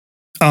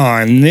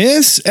On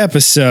this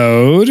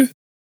episode,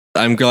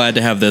 I'm glad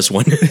to have this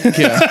one.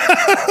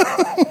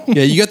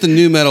 Yeah, you got the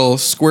new metal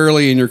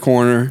squarely in your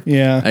corner.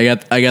 yeah.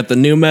 I got the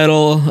new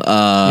metal. You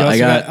also I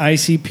got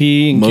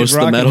ICP and most Kid of the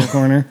Rock metal. in the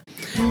corner.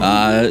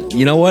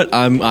 You know what?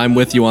 I'm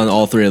with you on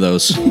all three of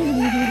those.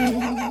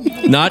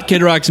 Not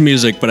Kid Rock's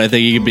music, but I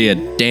think he could be a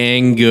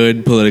dang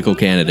good political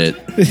candidate.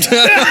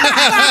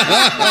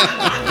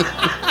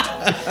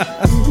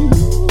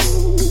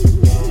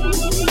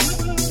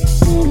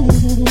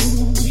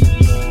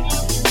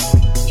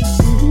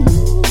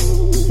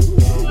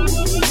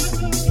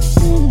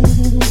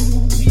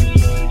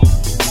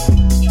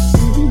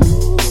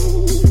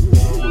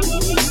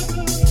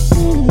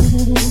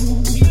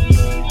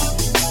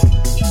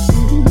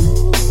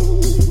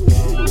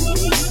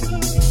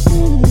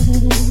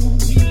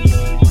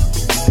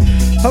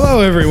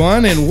 Hello,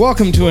 everyone, and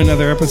welcome to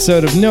another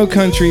episode of No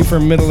Country for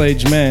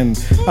Middle-Aged Men.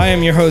 I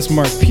am your host,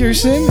 Mark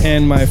Pearson,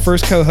 and my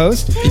first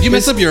co-host... Did you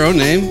mess up your own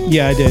name?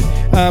 Yeah, I did.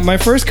 My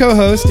first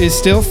co-host is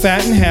still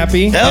fat and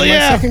happy. Hell and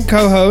yeah. My second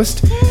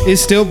co-host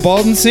is still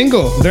bald and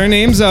single. Their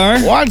names are...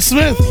 Juan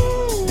Smith.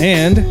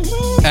 And...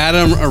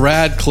 Adam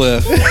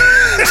Radcliffe. In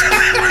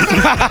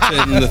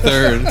the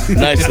third.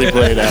 Nicely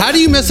played out. How do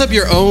you mess up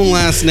your own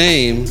last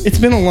name? It's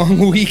been a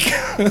long week.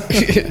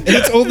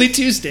 It's only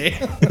Tuesday.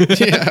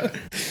 Yeah.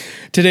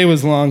 Today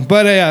was long.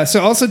 But so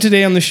also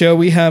today on the show,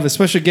 we have a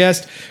special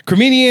guest,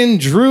 comedian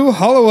Drew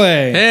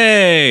Holloway.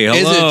 Hey, hello.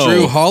 Is it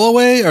Drew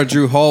Holloway or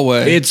Drew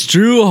Hallway? It's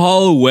Drew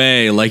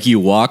Holloway, like you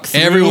walk through.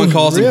 Everyone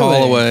calls him Really?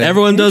 Holloway.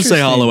 Everyone does say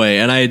Interesting. Holloway,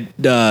 and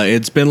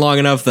it's been long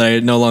enough that I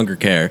no longer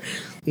care.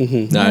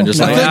 No, I'm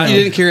just Oh, I like, thought you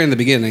didn't care in the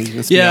beginning.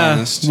 Let's be yeah.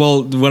 honest.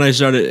 Well, when I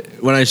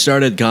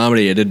started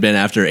comedy, it had been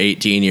after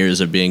 18 years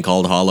of being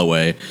called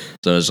Holloway,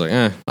 so I was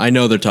like, I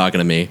know they're talking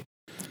to me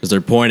because they're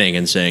pointing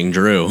and saying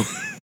Drew.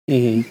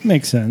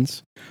 Makes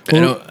sense.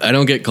 I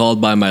don't get called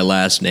by my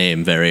last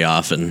name very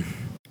often.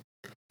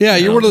 Yeah,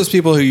 you're one of those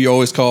people who you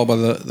always call by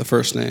the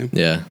first name.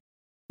 Yeah,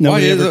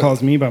 Nobody Why is ever it-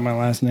 calls me by my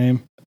last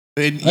name.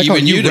 I call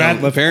Even you you don't,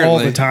 Radcliffe all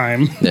apparently. the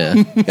time. yeah.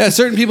 Yeah,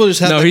 certain people just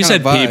have No, that he kind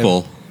said of vibe.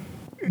 people.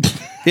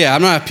 Yeah,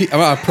 I'm not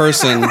a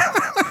person.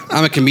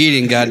 I'm a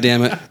comedian,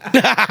 goddammit.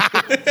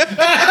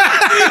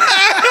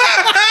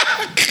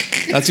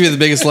 That's gonna be the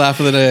biggest laugh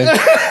of the day.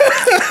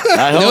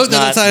 I hope No, not.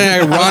 that's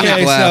an ironic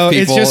Okay, laugh, so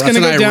people. it's just going to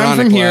That's go an down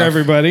ironic from here, laugh.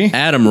 everybody.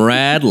 Adam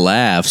Rad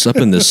laughs up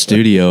in the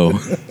studio.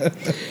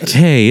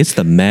 Hey, it's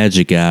the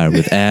magic hour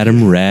with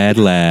Adam Rad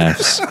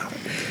laughs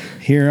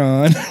Here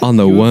on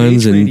the U of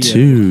ones H and Radio.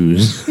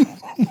 twos,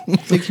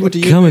 Think you went to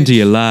U of coming H? to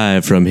you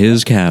live from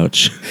his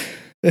couch.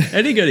 I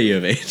didn't go to U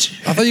of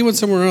H. I thought you went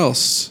somewhere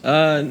else.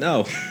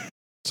 No.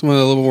 Somewhere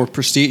a little more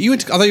prestige. I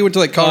thought you went to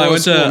like Oh, I Colorado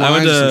went School to- of I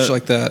went Mines to- and shit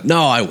like that.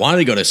 No, I wanted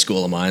to go to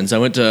School of Mines. I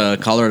went to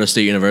Colorado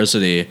State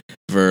University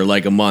for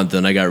like a month,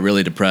 and I got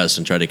really depressed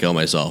and tried to kill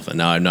myself. And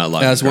now I'm not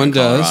allowed As to go one to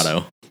does.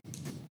 Colorado.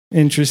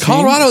 Interesting.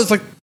 Colorado is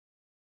like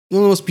one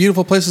of the most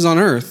beautiful places on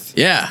earth.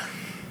 Yeah,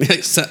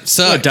 Sucks.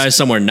 I die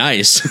somewhere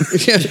nice.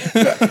 Yeah.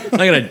 I'm not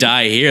gonna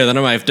die here. Then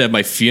I might have to have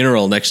my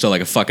funeral next to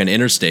like a fucking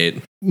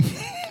interstate.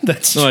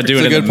 That's No, I do That's it a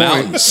in the good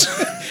point. mountains.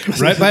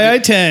 right by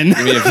I-10.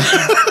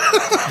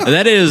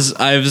 That is,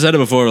 I've said it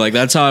before. Like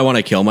that's how I want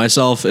to kill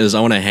myself. Is I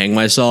want to hang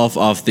myself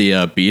off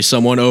the Be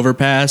Someone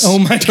overpass. Oh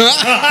my God.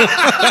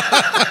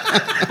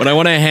 But I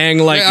want to hang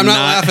like. I'm not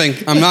laughing.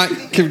 I'm not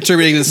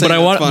contributing to this. But I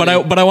want, but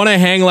I want to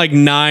hang like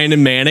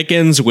 9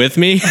 mannequins with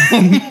me.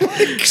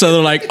 So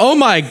they're like, oh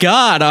my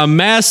god, a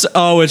mess.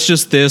 Oh, it's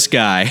just this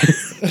guy.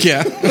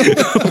 Yeah.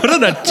 What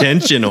an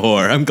attention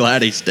whore. I'm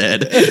glad he's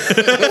dead.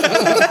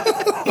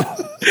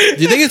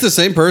 Do you think it's the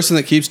same person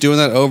that keeps doing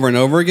that over and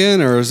over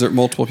again, or is there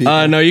multiple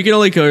people? No, you can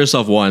only kill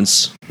yourself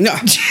once. No.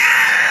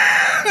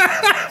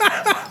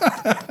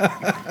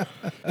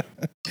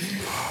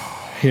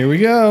 Here we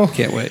go.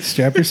 Can't wait.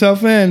 Strap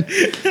yourself in.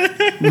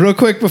 Real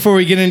quick before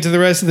we get into the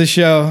rest of the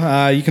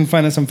show, you can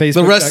find us on Facebook.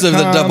 The rest of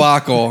the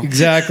debacle.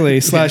 Exactly.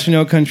 /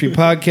 No Country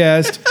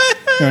Podcast.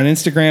 We're on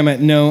Instagram at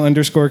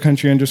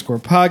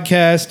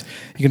no_country_podcast.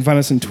 You can find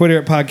us on Twitter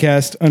at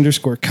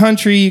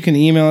podcast_country. You can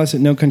email us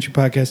at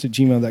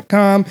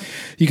nocountrypodcast@gmail.com.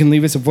 You can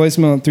leave us a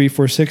voicemail at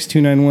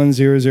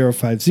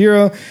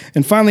 346-291-0050.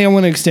 And finally, I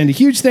want to extend a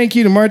huge thank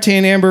you to Marte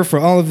and Amber for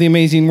all of the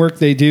amazing work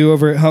they do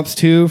over at Helps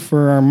Too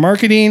for our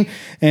marketing.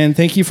 And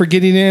thank you for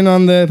getting in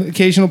on the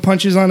occasional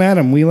punches on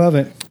Adam. We love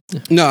it.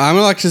 No, I'm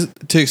gonna like to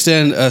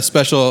extend a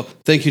special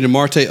thank you to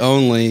Marte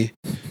only.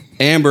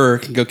 Amber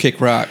can go kick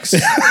rocks.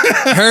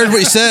 Heard what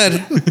you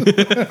said.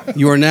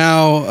 You are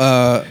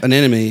now an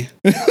enemy.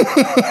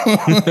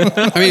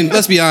 I mean,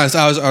 let's be honest.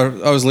 I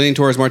was leaning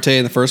towards Marte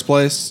in the first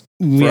place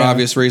for Yeah.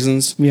 obvious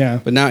reasons. Yeah.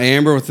 But now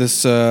Amber with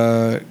this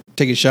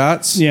taking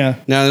shots. Yeah.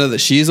 Now I know that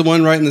she's the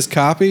one writing this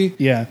copy.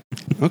 Yeah.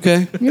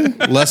 Okay.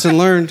 Lesson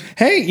learned.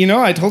 Hey,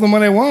 I told them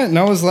what I want, and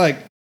I was like,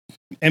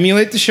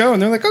 emulate the show.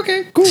 And they're like,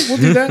 okay, cool, we'll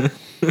do that.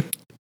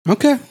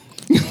 Okay.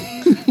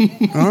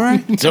 All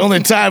right. It's the only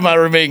time I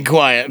remain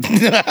quiet.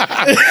 I'm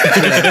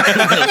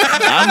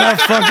not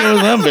fucking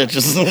with them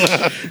bitches.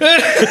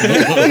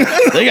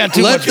 They got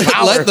too much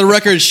power. Let the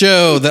record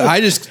show that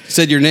I just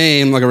said your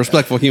name like a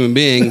respectful human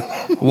being.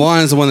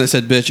 Juan is the one that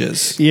said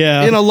bitches.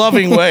 Yeah. In a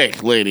loving way,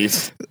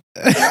 ladies.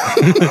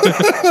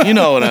 You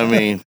know what I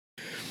mean.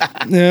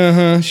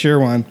 Sure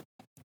one.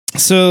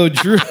 So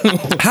Drew,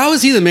 How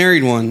is he the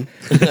married one?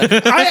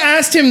 I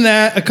asked him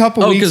that a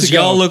couple weeks because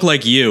ago. y'all look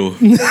like you.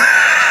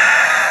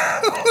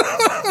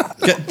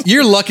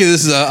 You're lucky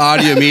this is an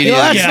audio media.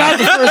 That's not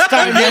the first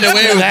time Get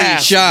away with that,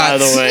 these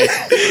shots. by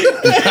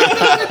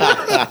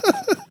the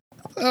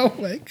way. Oh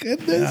my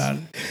goodness.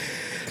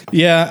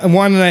 Yeah, and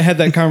Juan and I had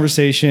that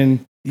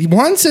conversation.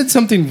 Juan said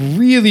something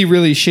really,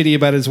 really shitty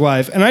about his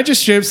wife, and I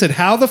just straight up said,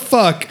 "How the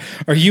fuck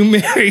are you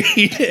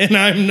married and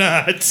I'm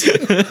not?"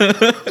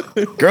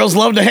 Girls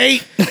love to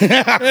hate.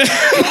 I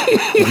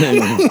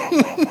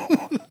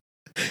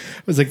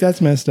was like, "That's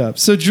messed up."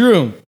 So,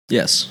 Drew,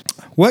 Yes.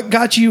 what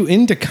got you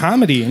into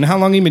comedy, and how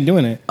long have you been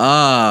doing it?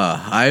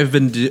 I've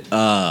been.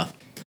 I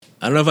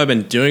don't know if I've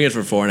been doing it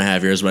for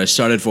 4.5 years, but I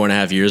started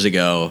 4.5 years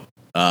ago.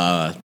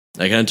 I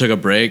kind of took a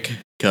break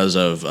because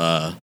of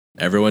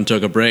everyone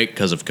took a break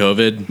because of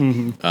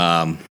COVID.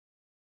 I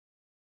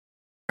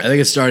think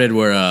it started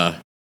where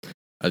I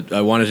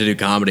wanted to do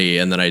comedy,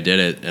 and then I did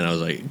it, and I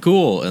was like,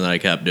 cool, and then I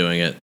kept doing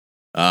it.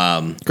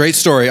 Great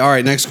story. All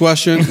right, next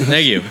question.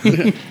 Thank you.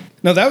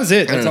 No, that was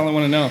it. That's all I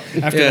want to know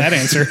after that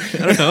answer.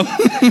 I don't know.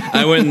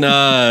 I went. When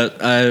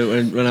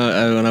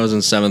I was in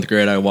 7th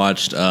grade, I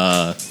watched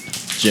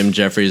Jim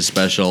Jeffries'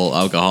 special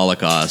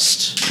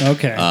Alcoholocaust.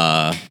 Okay.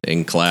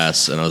 In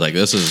class, and I was like,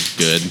 "This is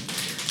good."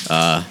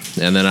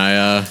 And then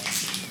I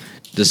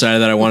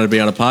decided that I wanted to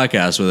be on a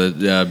podcast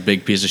with a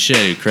big piece of shit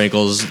who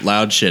crinkles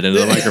loud shit into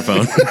the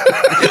microphone.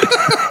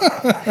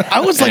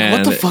 I was like,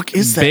 what the fuck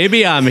is that?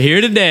 Baby, I'm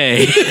here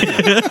today.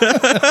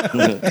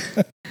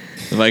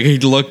 If I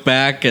could look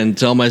back and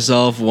tell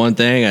myself one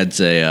thing, I'd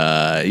say,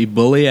 you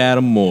bully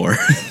Adam more.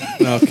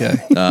 Okay.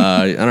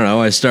 I don't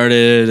know. I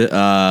started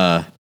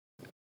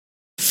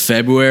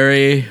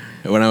February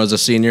when I was a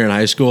senior in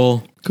high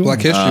school. Cool.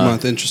 Black History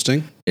Month.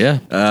 Interesting. Yeah.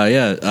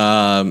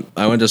 I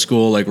went to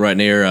school like right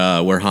near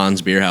where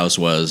Hans Beer House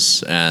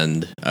was,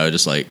 and I would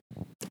just like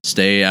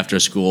stay after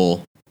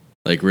school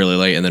like really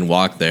late and then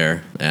walk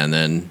there and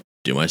then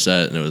do my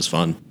set, and it was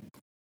fun.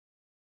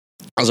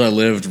 Also, I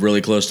lived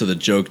really close to the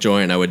Joke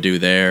Joint. I would do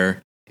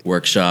their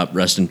workshop.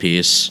 Rest in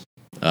peace,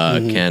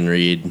 Ken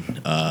Reed.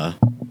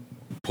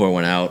 Pour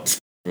one out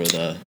for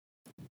the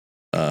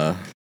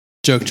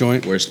Joke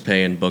Joint. worst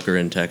paying booker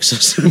in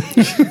Texas.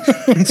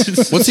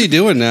 What's he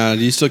doing now?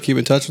 Do you still keep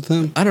in touch with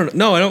him? I don't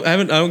know. No,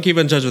 I don't keep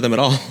in touch with him at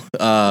all.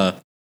 I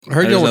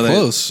heard I y'all just were know that-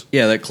 close.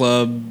 Yeah, that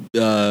club.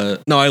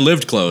 No, I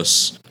lived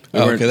close.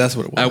 Oh, okay, that's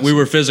what it was. We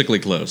were physically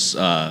close.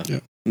 Yeah.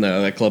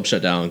 No, that club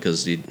shut down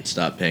because he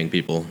stopped paying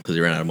people because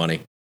he ran out of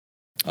money.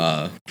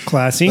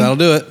 Classy. That'll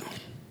do it.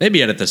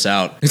 Maybe edit this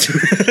out.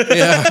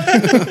 Yeah.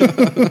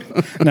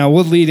 Now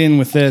we'll lead in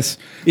with this.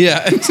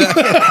 Yeah,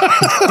 exactly.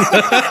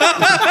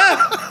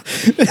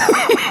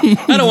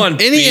 I don't want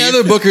Any beef.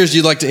 other bookers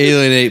you'd like to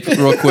alienate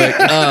real quick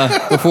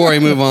before I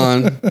move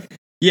on?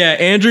 Yeah,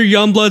 Andrew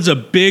Youngblood's a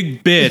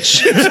big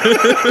bitch.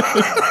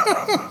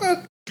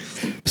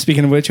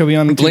 Speaking of which, he'll be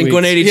on in 2 Blink weeks.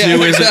 182 Yeah,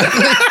 isn't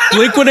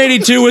Blink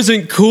 182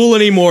 isn't cool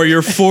anymore.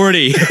 You're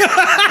 40. 40.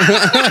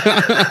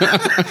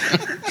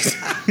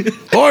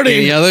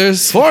 Any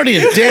others? 40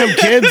 is damn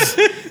kids.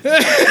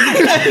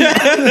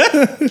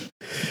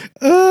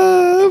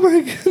 Oh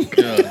my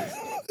god.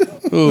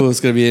 Ooh, it's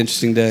gonna be an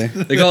interesting day.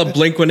 They call it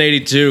Blink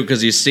 182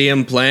 because you see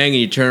him playing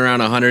and you turn around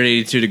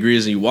 182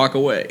 degrees and you walk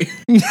away.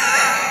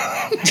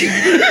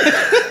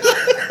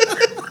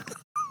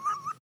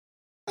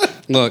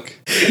 Look,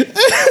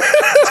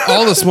 it's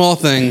all the small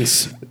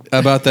things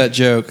about that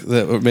joke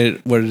that made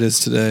it what it is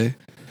today.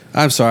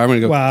 I'm sorry, I'm gonna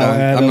go. Wow, I'm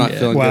Adam. not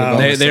feeling Wow. good about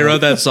They myself.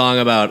 wrote that song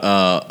about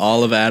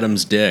all of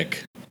Adam's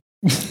dick.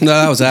 No,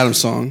 that was Adam's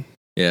song.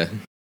 Yeah.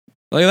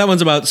 Like that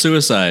one's about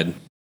suicide.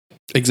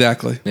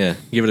 Exactly. Yeah,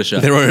 give it a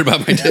shot. They wrote it about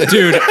my dick.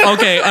 Dude,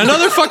 okay,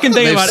 another fucking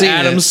thing They've about seen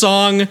Adam's it.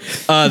 song.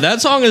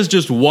 That song is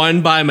just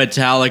one by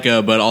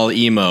Metallica, but all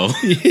emo.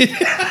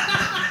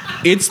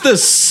 It's the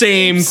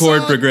same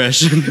chord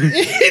progression.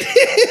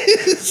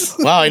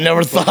 Wow, I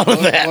never thought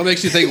of that. What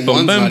makes you think Boom,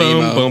 one's bum, not bum,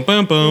 emo? boom,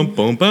 bum, bum,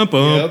 boom, bum,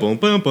 bum, Yep. boom,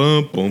 bum,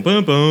 bum, boom,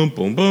 bum, bum,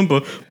 boom, bum,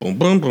 bum, boom,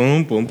 bum,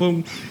 bum, boom,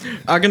 bum.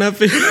 I cannot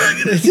feel.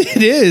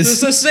 It It's is.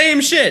 the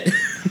same shit.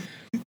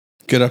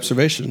 Good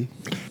observation.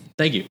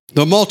 Thank you.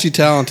 The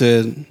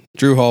multi-talented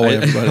Drew Hallway,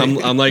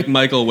 everybody. I'm like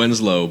Michael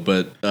Winslow,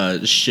 but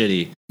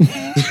shitty.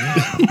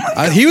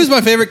 He was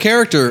my favorite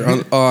character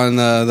on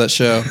that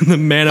show. The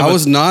man of I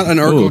was not an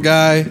Urkel Ooh.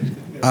 guy.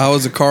 I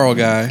was a Carl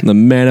guy. the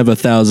man of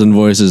 1,000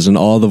 voices, and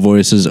all the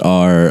voices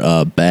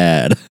are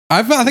bad.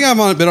 I think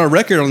I've been on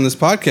record on this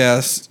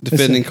podcast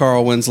defending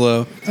Carl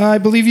Winslow I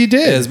believe you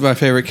did. as my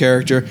favorite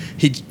character.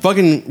 He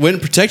fucking went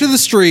and protected the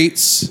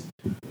streets,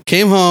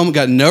 came home,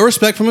 got no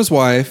respect from his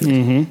wife,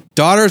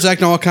 daughters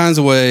acting all kinds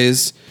of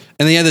ways,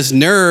 and then he had this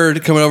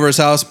nerd coming over his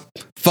house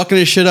fucking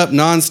his shit up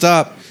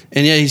nonstop,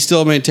 and yet he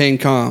still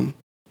maintained calm.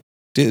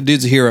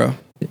 Dude's a hero.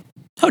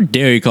 How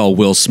dare you call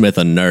Will Smith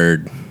a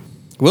nerd?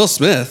 Will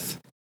Smith.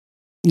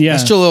 Yeah.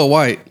 That's Jaleel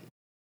White.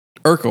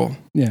 Urkel.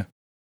 Yeah.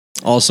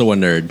 Also a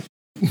nerd.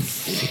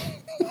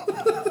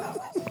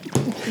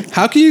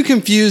 How can you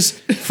confuse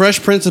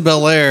Fresh Prince of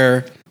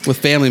Bel-Air with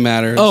Family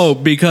Matters? Oh,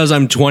 because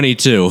I'm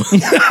 22.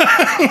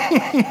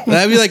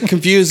 That'd be like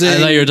confusing. I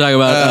thought you were talking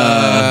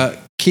about...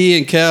 Key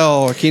and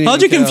Kel. Or Keenan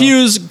how'd you and Kel.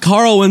 confuse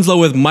Carl Winslow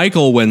with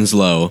Michael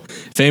Winslow,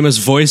 famous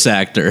voice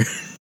actor?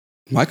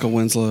 Michael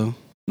Winslow.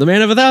 The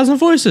man of 1,000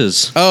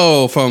 voices.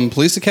 Oh, from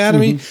Police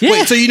Academy? Yeah.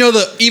 Wait, so you know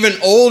the even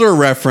older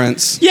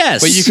reference?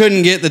 Yes. But you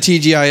couldn't get the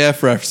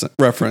TGIF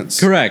reference.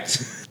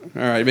 Correct.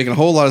 All right, making a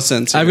whole lot of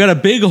sense. I've got a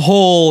big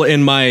hole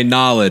in my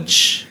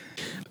knowledge.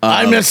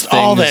 I of missed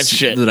all that things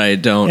shit. that I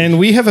don't. And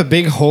we have a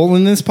big hole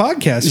in this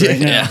podcast right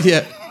now.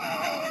 Yeah.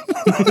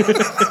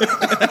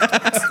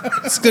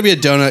 It's going to be a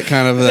donut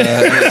kind of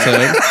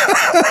episode.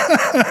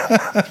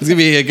 It's going to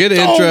be a good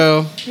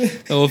intro.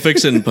 We'll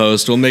fix it in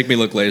post. We'll make me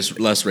look less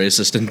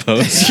racist in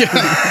post.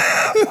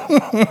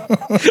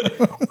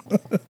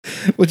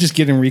 We'll just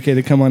get Enrique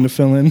to come on to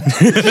fill in.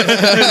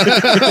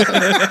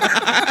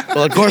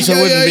 Well, of course it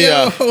wouldn't be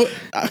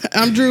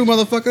I'm Drew,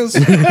 motherfuckers.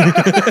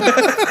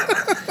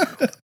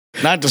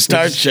 not to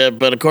start shit,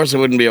 but of course it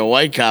wouldn't be a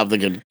white cop that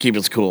could keep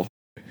us cool.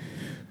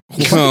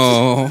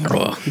 Oh.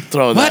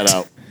 Throw that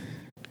out.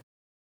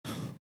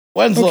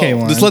 Winslow. Okay,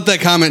 Juan. Just let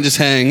that comment just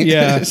hang.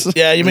 Yeah.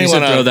 Yeah, you may He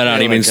want said to throw that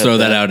out. He means throw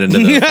that out into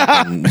the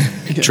fucking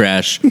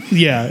trash.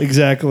 Yeah,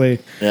 exactly.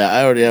 Yeah,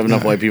 I already have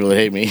enough white people that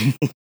hate me.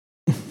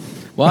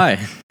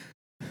 Why?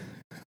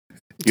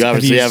 You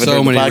obviously haven't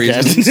so heard the many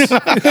podcast.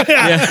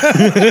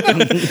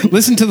 reasons.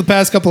 Listen to the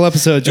past couple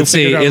episodes. You'll Let's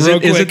see. figure it out Is real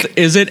it quick.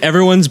 is it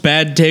everyone's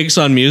bad takes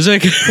on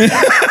music?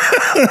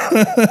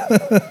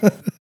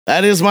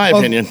 That is my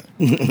opinion.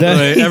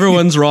 Right,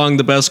 everyone's wrong.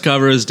 The best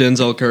cover is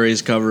Denzel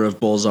Curry's cover of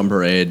Bulls on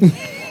Parade.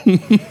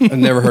 I've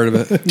never heard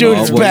of it. Dude,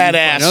 it's well,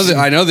 badass.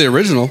 I know the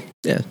original.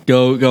 Yeah,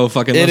 go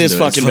fucking. It listen is to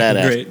fucking It's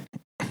badass. Great.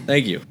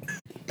 Thank you.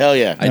 Hell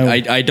yeah.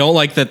 I don't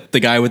like that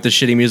the guy with the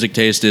shitty music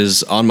taste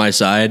is on my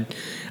side.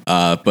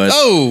 But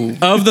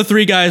of the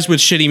three guys with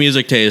shitty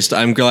music taste,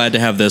 I'm glad to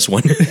have this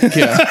one.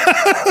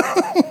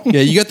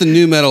 Yeah, you got the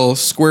new metal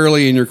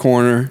squarely in your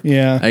corner.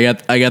 Yeah.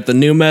 I got the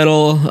new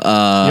metal. You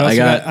also I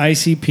got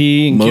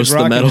ICP and most Kid of the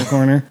Rock in metal. the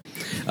corner.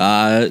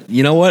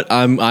 You know what?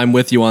 I'm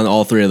with you on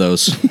all three of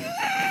those.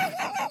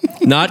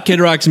 Not Kid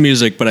Rock's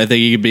music, but I think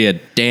he could be a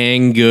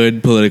dang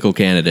good political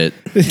candidate.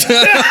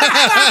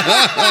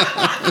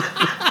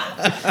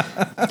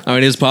 I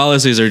mean, his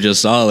policies are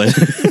just solid.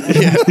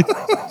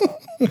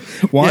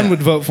 Juan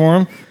would vote for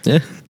him. Yeah.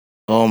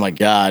 Oh my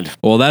God.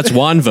 Well, that's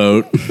one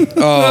vote.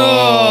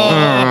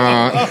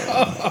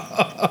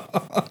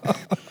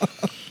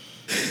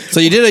 So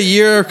you did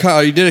you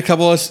did a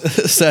couple of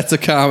sets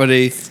of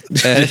comedy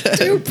at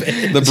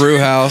the Brew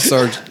House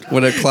or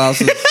whatever,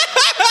 Klaus's,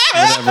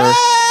 whatever.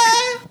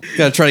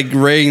 Got to try to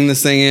rein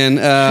this thing in.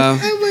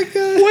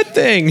 What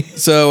thing?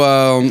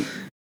 So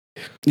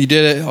you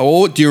did it.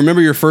 Oh, do you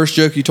remember your first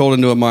joke you told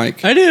into a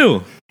mic? I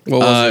do. What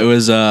was It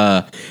was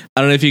I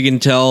don't know if you can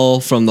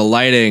tell from the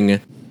lighting,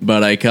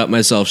 but I cut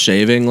myself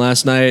shaving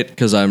last night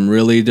because I'm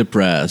really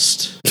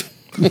depressed.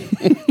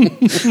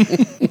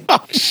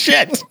 Oh,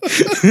 shit.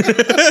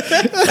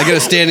 I got a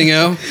standing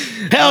O.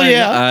 Hell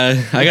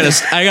yeah. I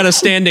got a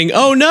standing.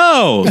 Oh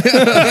no!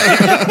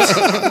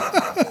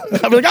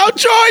 I'm like, I'll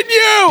join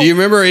you. Do you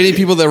remember any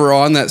people that were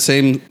on that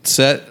same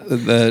set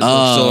that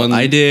were still in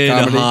I did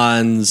comedy?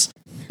 Hans.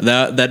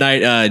 That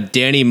night,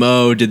 Danny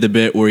Moe did the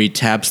bit where he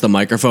taps the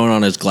microphone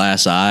on his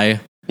glass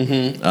eye.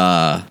 Mm-hmm.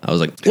 I was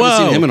like, I haven't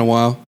seen whoa. him in a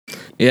while.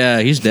 Yeah,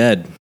 he's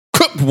dead.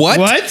 What?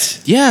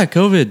 What? Yeah,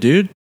 COVID,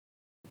 dude.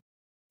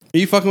 Are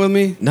you fucking with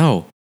me?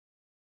 No.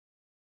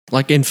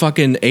 Like in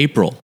fucking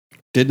April.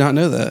 Did not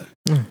know that.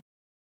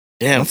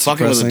 Damn,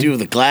 fucking with a depressing. dude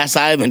with a glass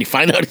eye and then you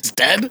find out he's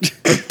dead?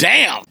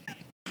 Damn.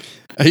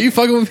 Are you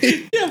fucking with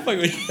me? Yeah, fuck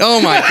me.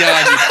 Oh my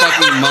god, you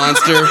fucking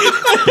monster!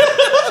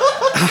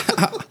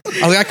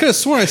 I could have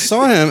sworn I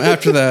saw him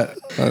after that.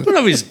 I don't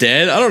know if he's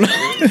dead. I don't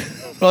know.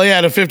 Well, he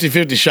had a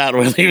 50-50 shot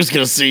whether he was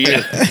going to see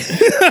you.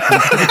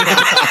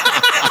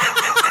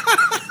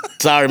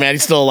 Sorry, man.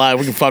 He's still alive.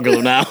 We can fuck with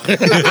him now.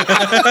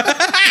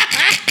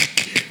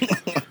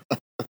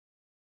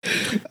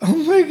 Oh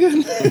my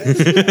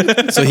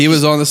goodness. So he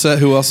was on the set.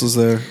 Who else was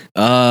there?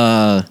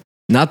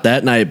 Not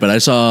that night, but I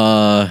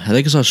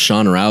think I saw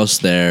Sean Rouse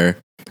there.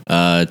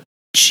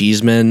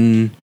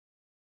 Cheeseman,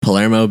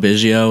 Palermo,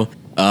 Biggio.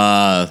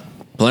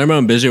 Palermo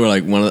and Biggio were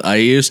like I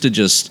used to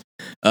just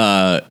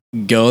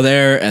go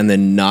there and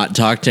then not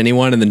talk to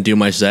anyone and then do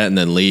my set and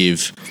then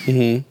leave.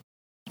 Mm-hmm.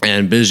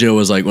 And Biggio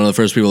was like one of the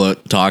first people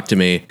that talked to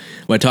me.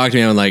 When I talked to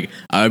me,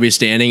 I would be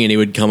standing and he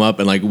would come up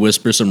and like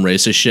whisper some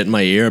racist shit in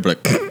my ear,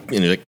 but like,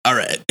 and he's like, all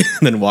right,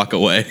 and then walk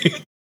away.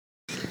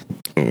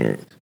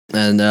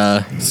 And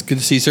It's good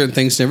to see certain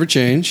things never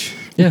change.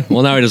 yeah,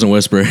 well now he doesn't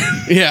whisper.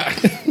 Yeah,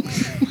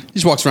 he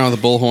just walks around with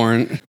a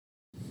bullhorn.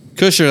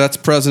 Kushner, that's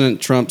President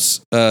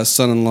Trump's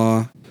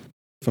son-in-law.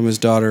 from his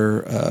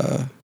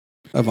daughter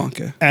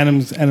Ivanka.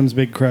 Adam's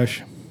big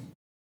crush.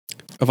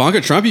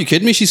 Ivanka Trump? You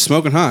kidding me? She's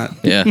smoking hot.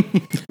 Yeah.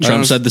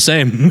 Trump said the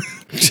same.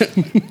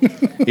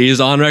 He's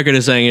on record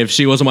as saying, if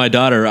she wasn't my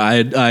daughter,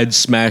 I'd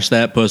smash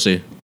that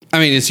pussy. I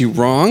mean, is he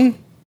wrong?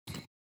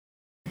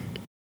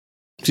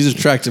 She's an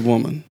attractive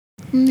woman.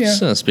 Yeah.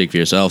 So speak for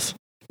yourself.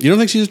 You don't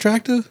think she's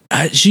attractive?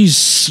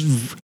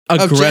 She's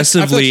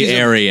aggressively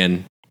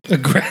Aryan.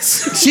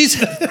 Aggressive. She's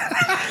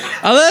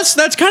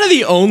That's kind of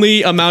the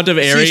only amount of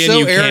Aryan she's so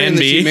you Aryan can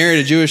that she be. married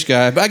a Jewish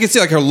guy, but I can see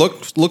like her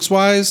looks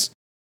wise.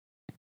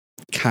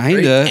 Very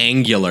Kinda.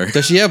 angular.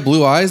 Does she have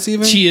blue eyes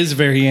even? She is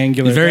very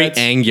angular. Very That's-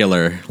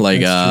 angular.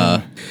 Like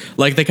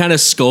like the kind of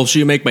sculpture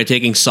you make by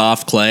taking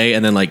soft clay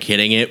and then like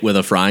hitting it with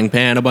a frying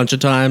pan a bunch of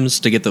times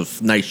to get the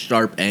nice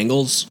sharp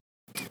angles.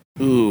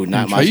 Ooh,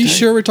 not my Are you thing.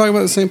 sure we're talking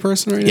about the same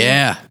person right now?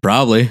 Yeah,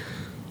 probably.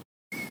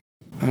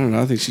 I don't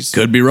know. I think she's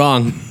Could be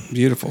wrong.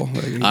 beautiful.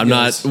 Like, I'm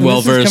not yes.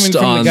 well This is coming versed from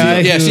the on guy-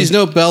 Yeah, she's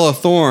no Bella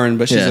Thorne,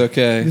 but she's Yeah.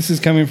 okay. This is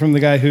coming from the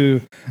guy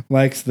who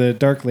likes the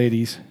dark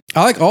ladies.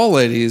 I like all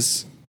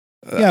ladies.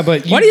 Yeah,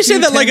 but Why do you say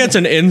that like it's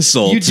an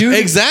insult? You do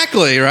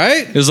Exactly,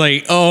 right? It's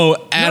like,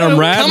 oh, Adam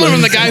Coming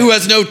from the Radler. guy who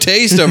has no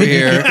taste over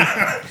here.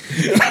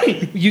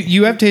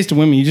 you have taste in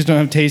women. You just don't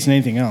have taste in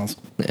anything else.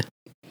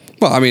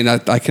 Well, I mean, I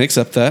can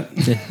accept that.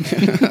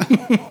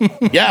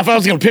 Yeah, if I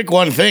was going to pick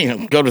one thing,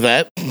 I'd go to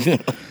that.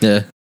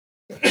 Yeah.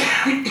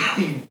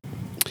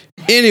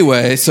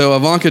 Anyway, so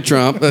Ivanka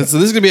Trump. So this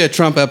is gonna be a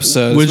Trump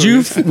episode. Would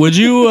you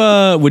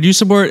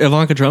support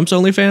Ivanka Trump's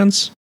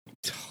OnlyFans?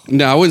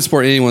 No, I wouldn't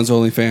support anyone's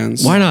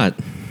OnlyFans. Why not?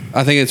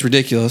 I think it's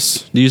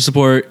ridiculous. Do you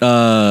support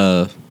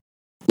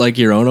like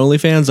your own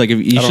OnlyFans? Like if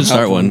you I don't should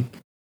start have one.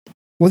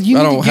 Well, you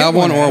I need to don't get have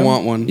one or Adam.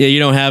 want one. Yeah, you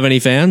don't have any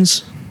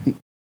fans?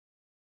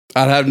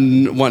 I'd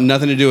want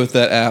nothing to do with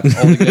that app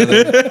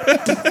altogether.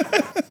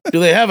 Do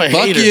they have a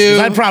Fuck haters? you. 'Cause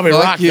I'd probably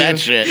Fuck rock you. that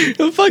shit.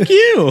 Fuck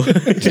you.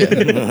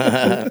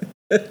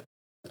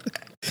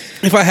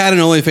 If I had an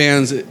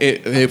OnlyFans,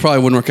 it probably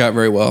wouldn't work out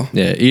very well.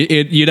 Yeah,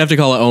 you'd have to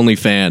call it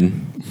OnlyFan.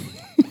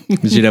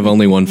 Because you'd have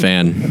only one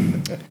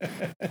fan.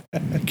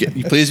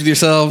 You pleased with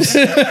yourselves?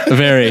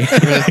 Very. All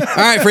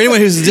right, for anyone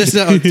who's just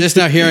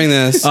now hearing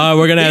this,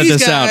 We're going to edit These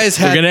this out. guys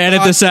We're had going to edit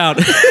thought- this out.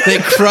 they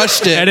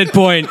crushed it. Edit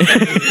point.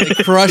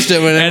 They crushed it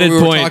whenever Edit we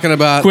were point. talking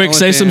about Quick,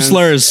 say some OnlyFans.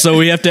 slurs, so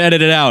we have to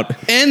edit it out.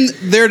 In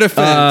their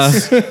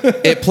defense,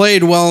 it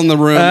played well in the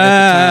room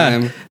at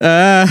the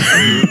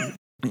time.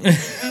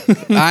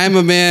 I'm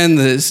a man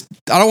that's...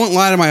 I don't want to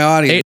lie to my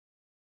audience.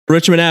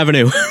 Richmond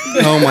Avenue.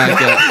 Oh my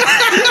God.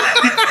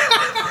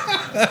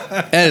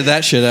 Edit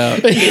that shit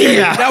out.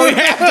 Now we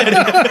have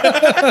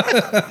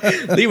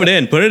to. Leave it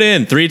in. Put it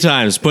in 3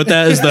 times. Put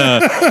that as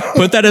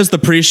the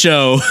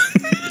pre-show.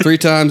 3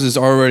 times is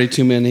already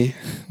too many.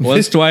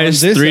 Once,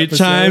 twice, On this 3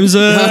 episode. times.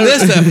 On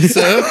this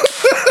episode,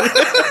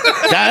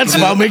 That's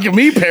about making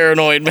me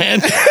paranoid, man.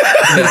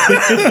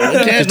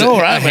 Can't know,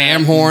 a right, man?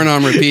 ham horn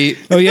on repeat.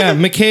 Oh yeah,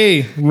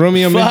 McKay,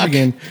 Romeo, Fuck.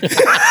 Michigan.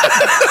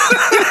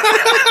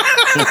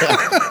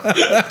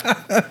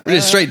 We're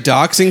just straight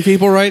doxing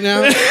people right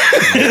now.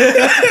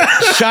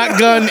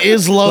 Shotgun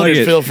is loaded.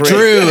 Like it. Feel free.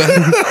 True.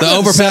 The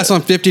overpass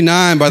on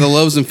 59 by the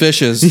Loaves and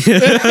Fishes.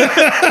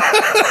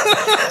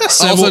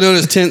 Also known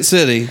as Tent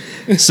City.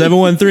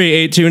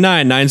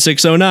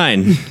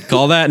 713-829-9609.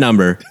 Call that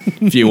number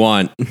if you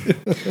want. I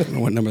don't know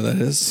what number that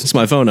is. It's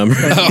my phone number.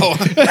 Oh,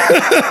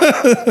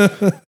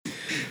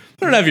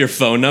 I don't have your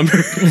phone number.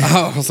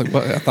 I was like,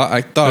 what?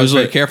 I thought I was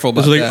very careful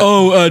about I was like,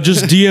 that.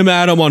 just DM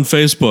Adam on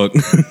Facebook.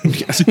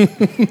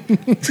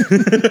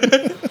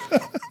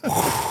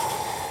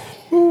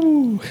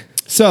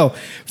 So,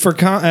 for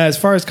as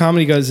far as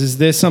comedy goes, is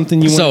this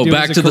something you want to So do?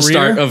 back as a to the career?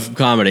 start of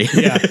comedy.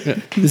 Yeah.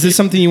 Is this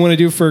something you want to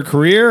do for a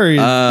career? Or is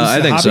this I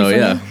a think hobby so. for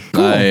Yeah. you?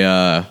 Cool.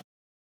 I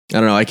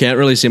don't know. I can't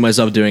really see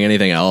myself doing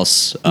anything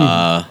else.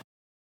 I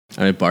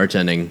mean,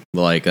 bartending,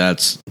 like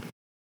that's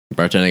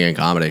bartending and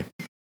comedy.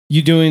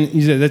 You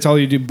said that's all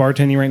you do,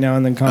 bartending right now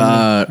and then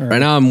comedy? Or- Right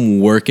now,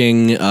 I'm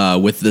working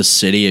with the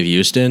city of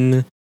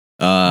Houston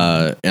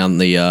on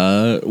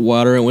the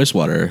water and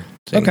wastewater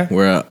thing. Okay.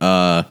 We're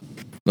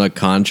a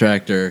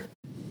contractor.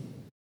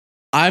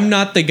 I'm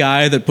not the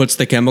guy that puts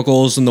the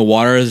chemicals in the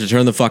water to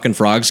turn the fucking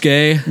frogs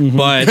gay,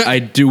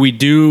 but we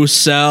do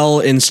sell,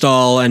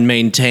 install, and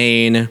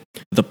maintain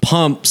the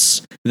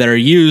pumps that are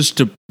used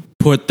to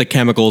put the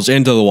chemicals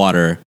into the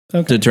water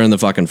to turn the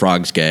fucking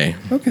frogs gay.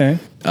 Okay.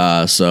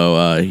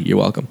 So you're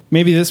welcome.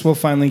 Maybe this will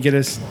finally get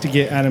us to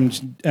get Adam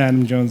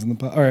Jones in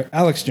the or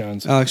Alex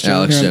Jones. Alex Jones.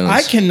 Alex Jones.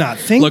 I cannot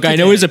think. Look, I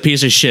know he's a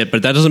piece of shit,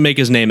 but that doesn't make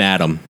his name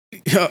Adam.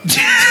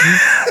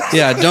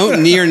 Yeah,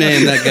 don't near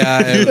name that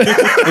guy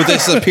with a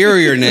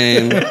superior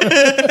name.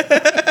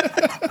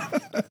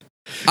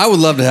 I would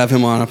love to have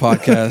him on a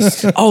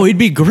podcast. Oh, he'd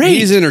be great.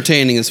 He's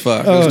entertaining as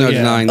fuck. There's no yeah.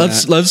 denying that.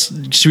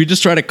 Should we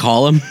just try to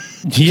call him?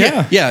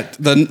 Yeah. Yeah,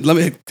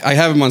 I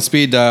have him on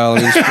speed dial.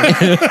 All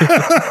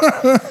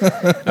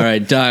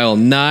right, dial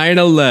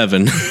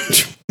 911.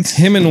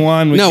 Him and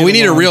Juan. would No, get we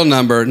need a along. real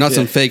number, not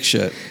some fake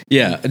shit.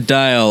 Yeah,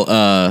 dial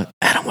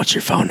Adam, what's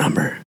your phone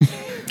number?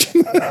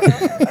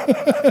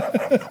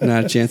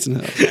 Not a chance in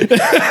hell.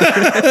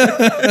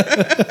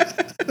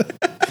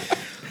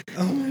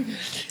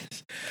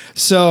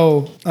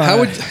 So How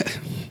would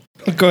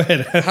go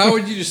ahead. how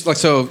would you just like?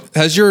 So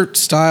has your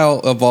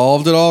style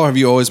evolved at all? Or have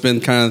you always been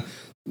kind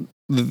of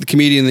the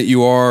comedian that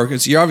you are?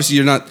 Because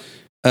you're not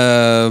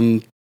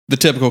the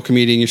typical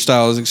comedian. Your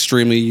style is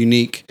extremely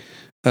unique.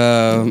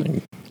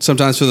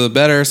 Sometimes for the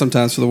better,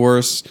 sometimes for the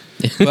worse.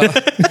 But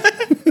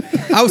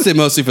I would say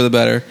mostly for the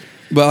better.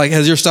 But like,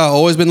 has your style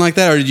always been like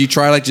that, or did you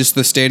try like just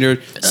the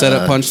standard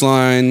setup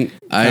punchline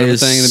kind of a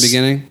thing in the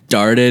beginning?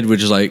 Started,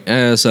 which is like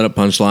setup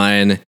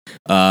punchline.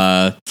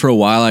 For a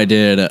while, I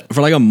did.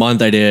 For like a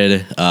month, I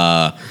did.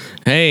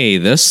 Hey,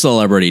 this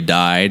celebrity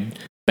died.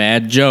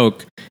 Bad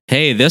joke.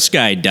 Hey, this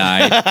guy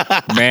died.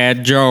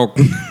 Bad joke.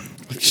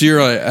 So you're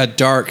a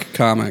dark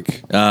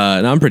comic. No,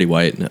 I'm pretty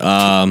white.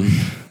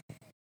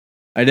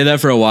 I did that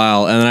for a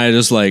while, and then I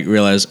just like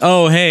realized,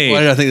 oh hey, Why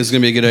did I think this was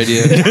gonna be a good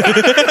idea?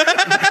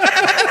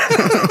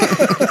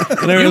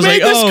 and I You was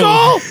made like, this oh,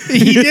 call?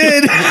 He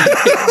did.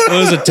 it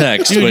was a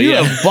text, Dude, but you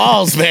yeah, have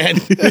balls, man.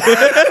 it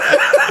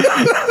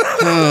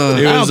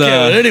I don't was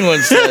care what anyone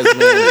says,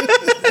 man.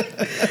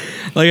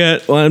 like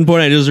at one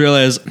point I just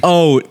realized,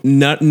 oh,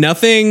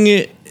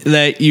 nothing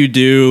that you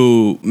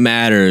do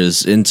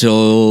matters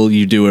until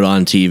you do it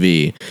on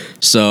TV.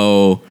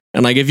 So,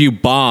 and like if you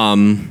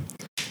bomb,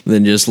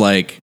 then just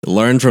like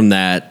learn from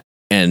that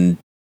and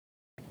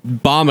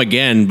bomb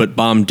again, but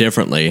bomb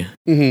differently.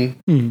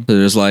 Mm-hmm. So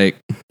there's like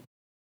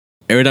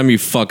every time you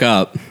fuck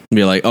up,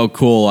 be like, oh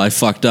cool, I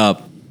fucked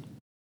up.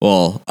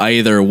 Well, I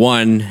either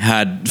one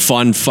had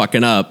fun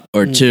fucking up,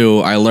 or two,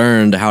 I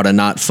learned how to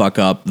not fuck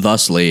up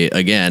thusly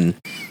again.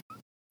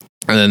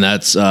 And then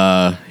that's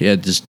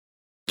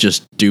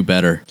just do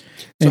better.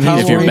 And how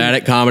he's If you're wearing- bad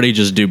at comedy,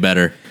 just do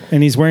better.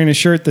 and he's wearing a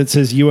shirt that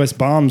says U.S.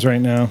 bombs right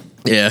now.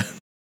 Yeah.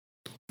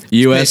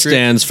 US Patriot.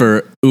 stands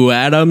for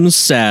Uadam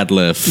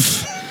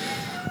Sadliff.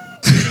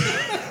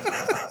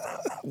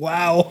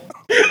 Wow.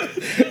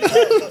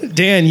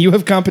 Dan, you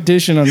have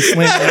competition on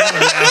Slam.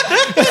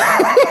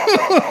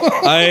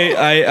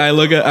 I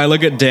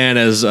look at Dan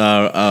as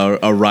a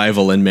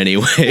rival in many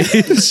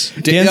ways.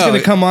 Dan's going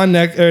to come on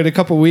in a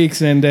couple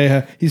weeks, and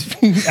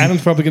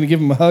Adam's probably going to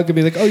give him a hug and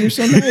be like, "Oh, you're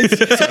so nice."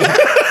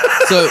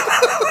 So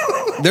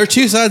they're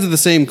two sides of the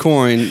same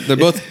coin. They're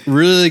both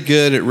really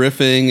good at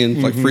riffing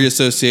and like free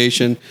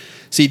association.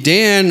 See,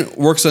 Dan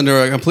works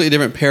under a completely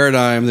different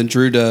paradigm than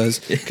Drew does,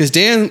 because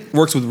Dan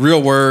works with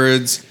real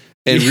words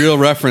and real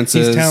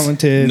references. He's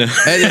talented.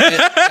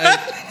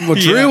 Well,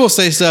 Drew will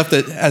say stuff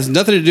that has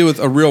nothing to do with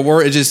a real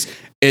word.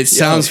 It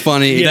sounds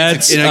funny.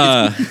 That's,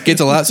 It gets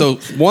a lot. So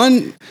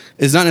one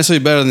is not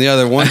necessarily better than the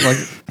other. One, like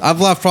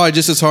I've laughed probably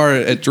just as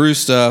hard at Drew's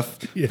stuff,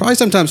 probably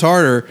sometimes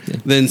harder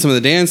than some of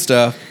the Dan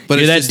stuff. But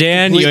You're it's that just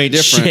Dan, you completely ain't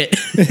different.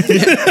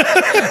 shit.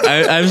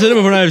 I've said it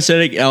before. I've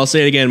said it. I'll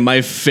say it again.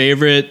 My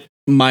favorite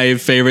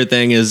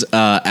thing is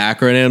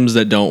acronyms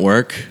that don't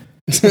work.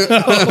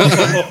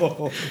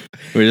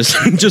 We're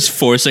just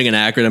forcing an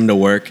acronym to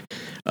work.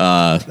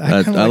 I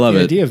love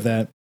the it. idea of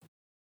that.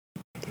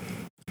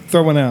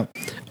 Throw one out.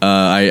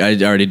 I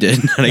already did,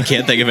 and I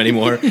can't think of any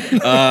more.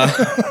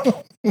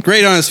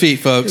 Great on his feet,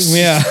 folks.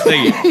 Yeah.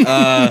 Thank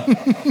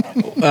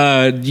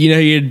you.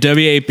 Your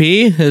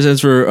WAP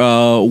stands for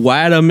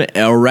Wadham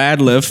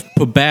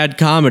Radliff Bad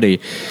Comedy.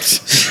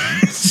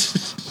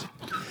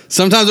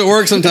 Sometimes it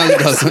works, sometimes it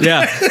doesn't.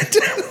 Yeah.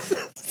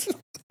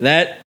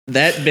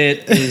 That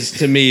bit is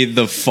to me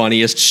the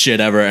funniest shit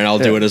ever, and I'll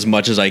do it as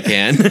much as I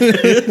can.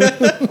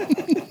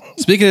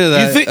 Speaking of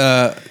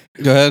that,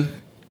 go ahead.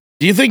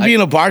 Do you think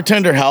being a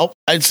bartender helped?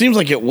 It seems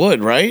like it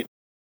would, right?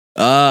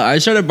 I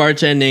started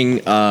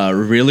bartending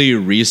really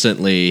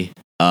recently.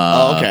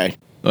 Okay.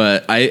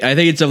 But I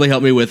think it's definitely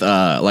helped me with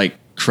like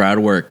crowd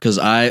work, because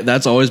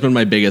that's always been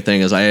my biggest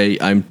thing is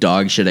I'm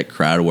dog shit at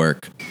crowd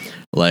work.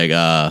 Like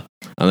I'm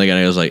the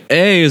guy who's like,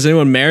 hey, is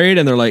anyone married?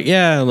 And they're like,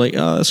 yeah. I'm like,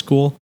 oh, that's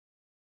cool.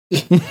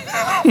 But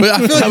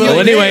I feel like Well,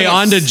 anyway,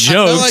 on to I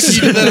feel like jokes.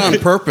 you did that on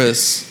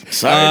purpose.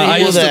 Sorry I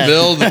to hear Just to that.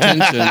 build the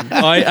tension.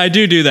 I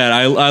do that.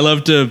 I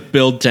love to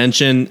build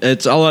tension.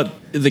 It's all about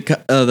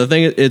the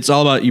thing. It's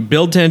all about you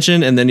build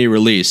tension and then you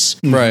release.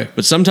 Right.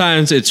 But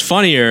sometimes it's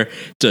funnier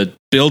to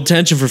build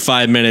tension for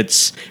 5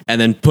 minutes and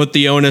then put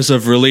the onus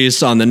of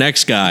release on the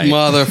next guy.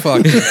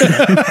 Motherfucker.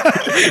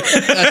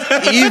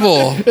 That's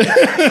evil.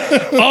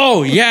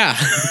 Oh yeah,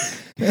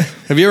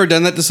 Have you ever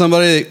done that to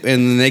somebody and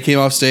then they came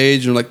off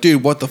stage and were like,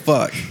 dude, what the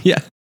fuck? yeah.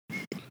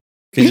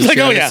 Can He's like,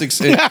 share oh, this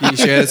can you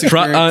share this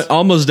experience?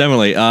 Almost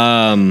definitely.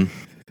 I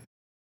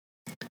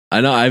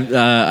know.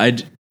 I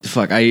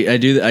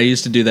do. I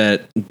used to do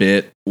that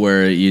bit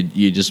where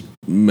you just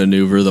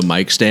maneuver the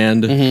mic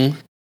stand,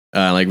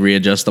 like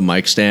readjust the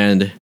mic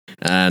stand.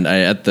 And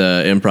at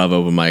the improv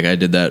open mic, I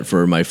did that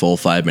for my full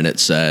 5-minute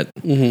set.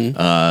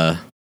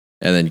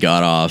 And then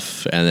got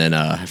off, and then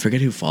I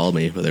forget who followed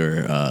me, but they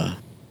were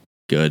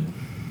good.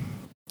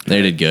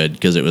 They did good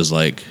because it was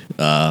like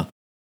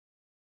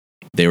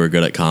they were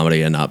good at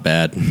comedy and not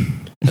bad,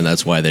 and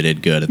that's why they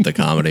did good at the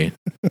comedy.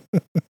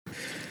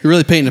 You're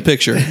really painting a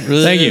picture.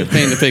 Really Thank you.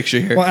 painting a picture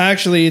here. Well,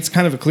 actually, it's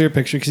kind of a clear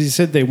picture because you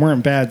said they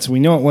weren't bad, so we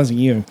know it wasn't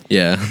you.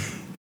 Yeah.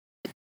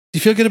 Do you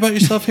feel good about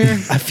yourself here?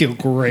 I feel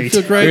great.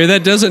 Feel I great. mean,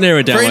 that doesn't narrow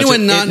it down. For much.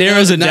 anyone It not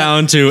narrows know- it not-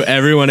 down to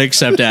everyone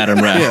except Adam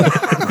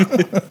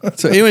Rapp.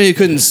 So anyone who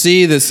couldn't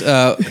see this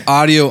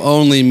audio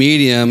only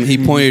medium, he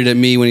pointed at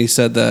me when he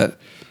said that.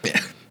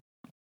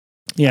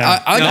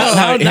 Yeah. I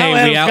No, know.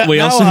 Hey, we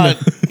also know-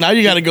 now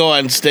you got to go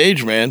on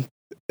stage, man.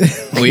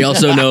 We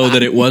also know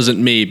that it wasn't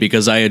me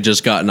because I had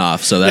just gotten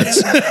off. So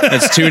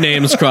that's 2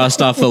 names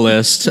crossed off the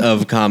list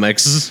of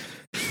comics.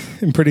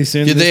 And pretty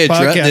soon, Did they this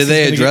podcast address? is Did they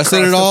gonna get address it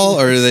crossed at up. all,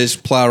 or did they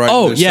just plow right?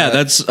 Oh to their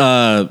yeah,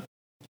 side?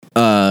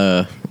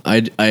 that's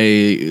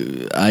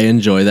I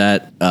enjoy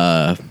that.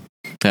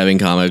 Having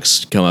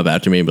comics come up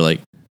after me and be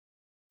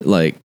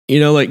like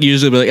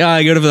usually be like,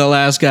 I go to the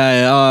last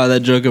guy.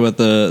 That joke about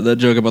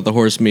the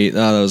horse meat.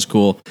 Oh, that was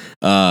cool.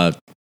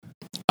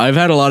 I've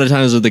had a lot of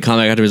times with the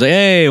comic after he's like,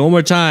 hey, one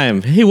more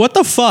time. Hey, what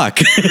the fuck?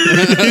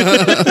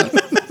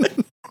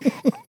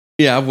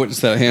 Yeah, I've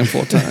witnessed that a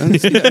handful of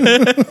times.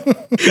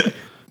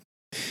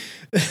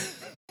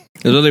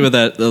 There's really with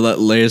that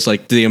latest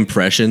like the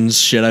impressions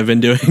shit I've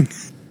been doing.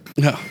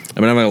 No. I've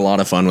been having a lot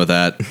of fun with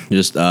that.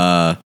 Just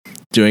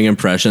doing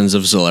impressions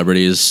of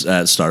celebrities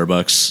at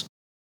Starbucks,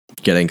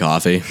 getting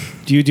coffee.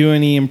 Do you do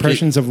any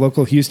impressions of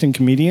local Houston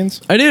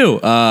comedians? I do.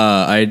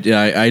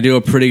 I do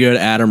a pretty good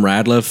Adam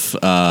Radcliffe.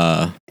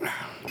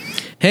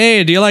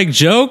 Hey, do you like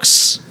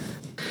jokes?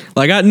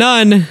 Well, I got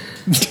none.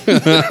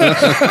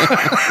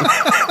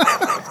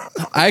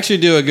 I actually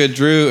do a good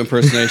Drew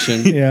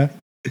impersonation. Yeah.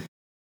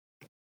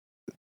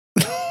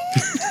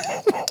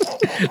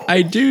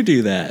 I do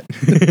that.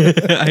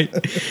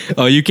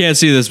 You can't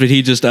see this, but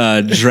he just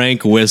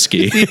drank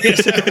whiskey.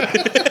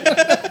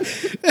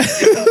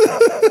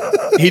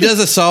 He does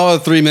a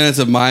solid 3 minutes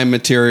of my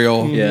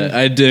material Yeah,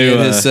 I do. in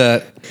his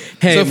set.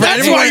 Hey, So for That's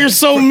everyone- why you're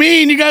so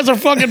mean. You guys are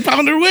fucking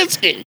pounding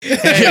whiskey.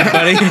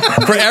 buddy.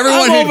 For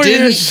everyone I'm who over here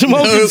didn't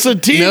smoking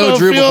sativa, know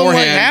Drew feeling like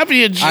beforehand,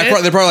 happy and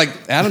shit. they're probably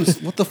like, Adam's,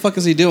 what the fuck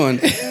is he doing?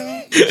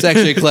 It's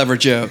actually a clever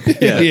joke.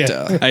 Yeah.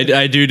 Yeah.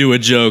 I do a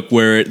joke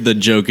where the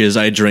joke is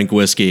I drink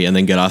whiskey and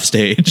then get off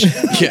stage.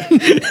 Yeah.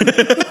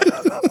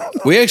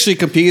 We actually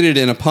competed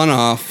in a pun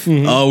off.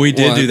 Oh, we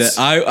did do Once.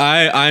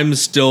 that. I'm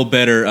still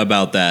better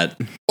about that.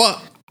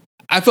 Well,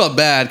 I felt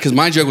bad because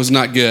my joke was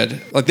not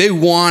good. Like they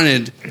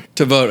wanted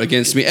to vote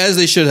against me, as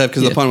they should have,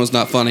 because the pun was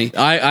not funny.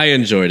 I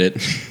enjoyed it.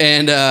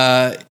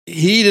 And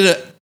he did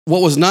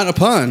what was not a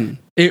pun.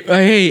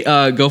 Hey,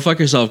 go fuck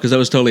yourself because that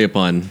was totally a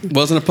pun.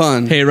 Wasn't a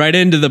pun. Hey, write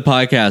into the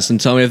podcast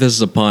and tell me if this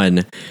is a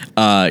pun.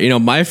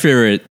 My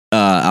favorite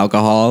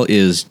alcohol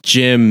is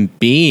Jim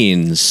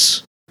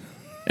Beans.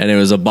 And it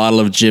was a bottle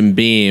of Jim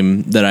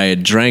Beam that I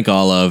had drank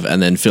all of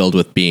and then filled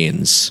with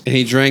beans. And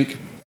he drank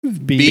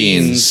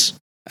Beans.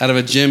 out of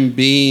a Jim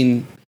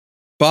Bean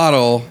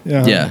bottle.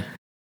 Uh-huh. Yeah,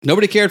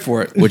 Nobody cared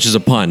for it. which is a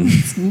pun.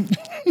 Is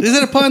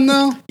it a pun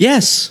though?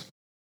 Yes.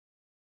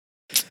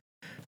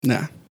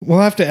 Nah. We'll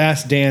have to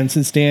ask Dan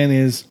since Dan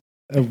is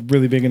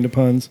really big into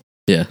puns.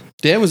 Yeah.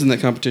 Dan was in that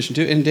competition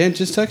too, and Dan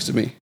just texted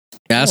me.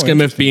 Ask him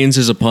if beans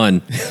is a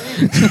pun.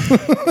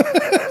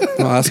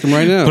 I'll ask him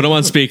right now. Put him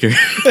on speaker.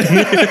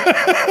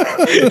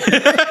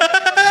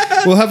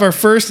 We'll have our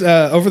first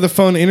over the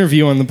phone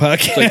interview on the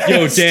podcast. Like,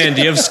 yo, Dan,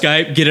 do you have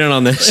Skype? Get in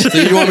on this. So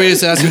you want me to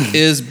just ask him,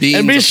 is beans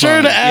and be a sure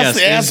pun? to ask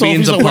the Yes, asshole if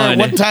beans he's a aware pun.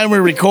 what time we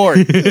record.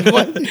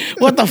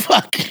 what the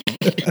fuck?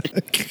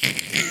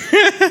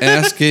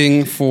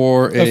 Asking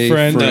for a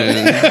friend.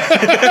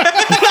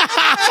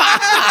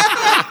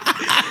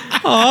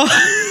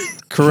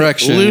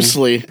 Correction.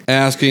 Loosely.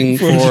 Asking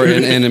for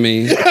an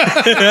enemy.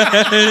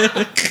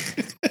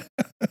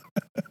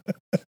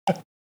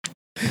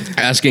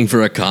 Asking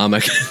for a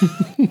comic.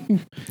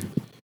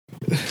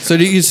 So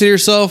do you consider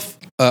yourself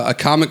a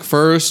comic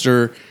first,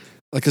 or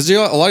like, because a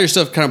lot of your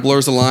stuff kind of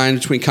blurs the line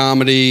between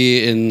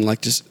comedy and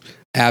like just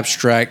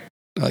abstract,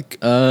 like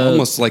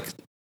almost like,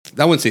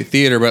 I wouldn't say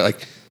theater, but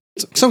like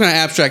some kind of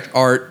abstract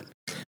art.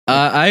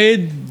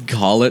 I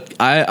call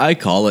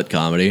it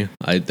comedy.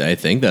 I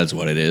think that's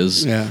what it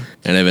is. Yeah.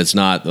 And if it's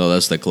not, well,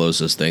 that's the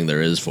closest thing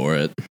there is for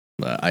it.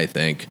 I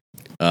think.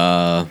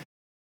 I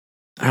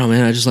don't know,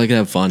 man. I just like to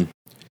have fun.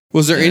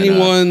 Was there And,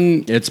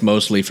 anyone It's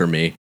mostly for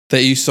me.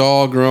 that you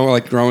saw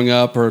growing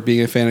up or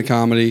being a fan of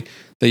comedy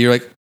that you're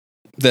like,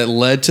 that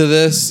led to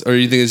this? Or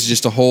you think it's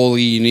just a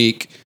wholly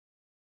unique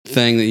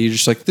thing that you're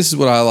just like, this is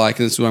what I like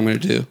and this is what I'm going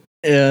to do?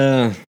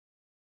 Yeah.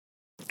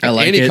 I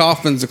like Andy it.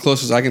 Kaufman's the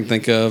closest I can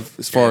think of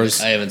as far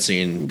as I haven't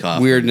seen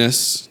Kaufman.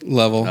 weirdness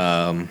level.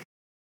 I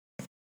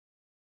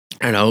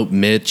don't know,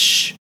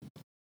 Mitch,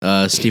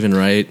 Stephen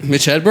Wright.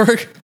 Mitch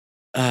Hedberg?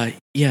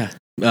 Yeah.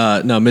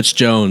 No, Mitch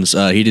Jones.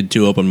 He did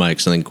 2 open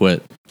mics and then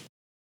quit.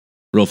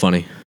 Real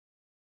funny.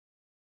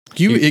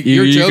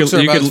 Your jokes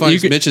are about as funny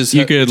as Mitch's.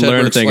 You could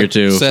learn a Hedberg's, thing or like,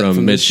 two set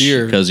from this Mitch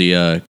year. because he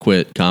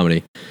quit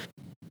comedy.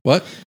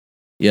 What?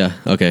 Yeah.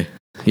 Okay.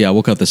 Yeah,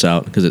 we'll cut this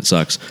out because it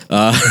sucks.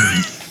 I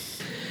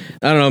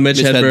don't know. Mitch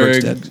Mitch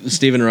Hedberg's Hedberg,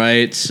 Stephen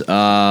Wright.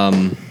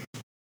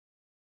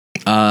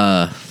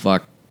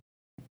 Fuck.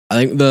 I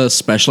think the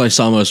special I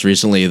saw most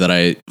recently that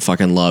I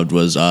fucking loved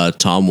was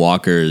Tom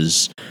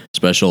Walker's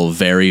special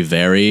Very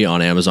Very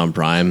on Amazon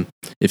Prime.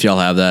 If y'all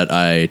have that,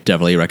 I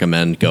definitely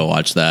recommend go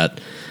watch that.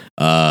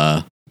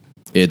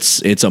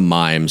 It's a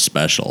mime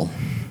special.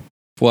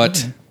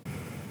 What?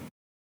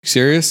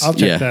 Serious? I'll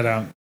check Yeah. that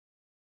out.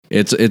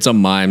 It's a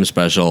mime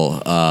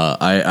special.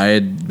 I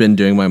had been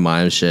doing my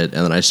mime shit,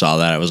 and then I saw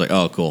that. I was like,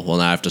 oh, cool. Well,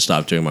 now I have to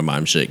stop doing my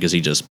mime shit because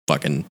he just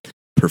fucking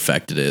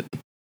perfected it.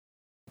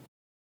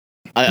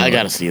 I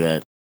gotta see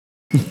that.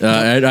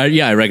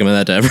 I recommend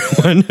that to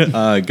everyone.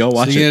 Go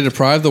watch So you're it. going to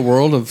deprive the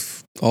world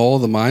of all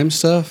the mime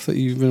stuff that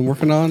you've been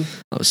working on?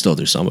 I'll still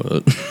do some of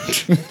it.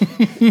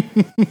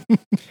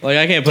 Like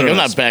I can't put it I'm on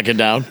not backing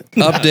down.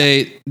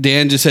 Update.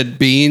 Dan just said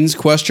beans,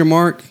 question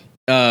mark.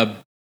 type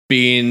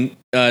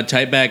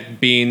back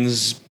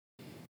beans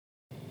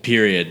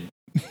period.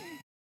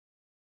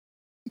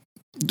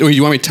 Or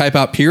you want me to type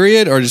out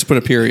period or just put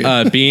a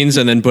period? Beans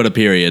and then put a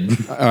period.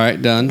 All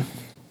right, done.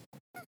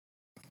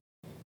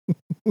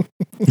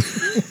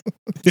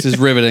 This is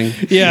riveting.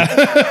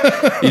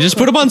 Yeah. You just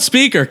put them on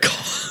speaker.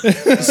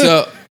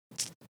 So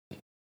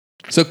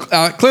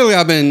clearly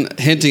I've been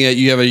hinting at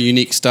you have a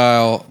unique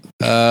style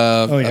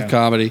of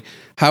comedy.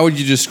 How would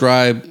you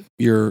describe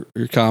your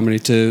comedy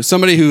to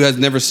somebody who has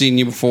never seen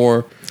you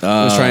before,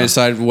 was trying to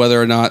decide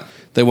whether or not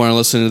they want to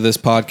listen to this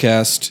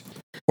podcast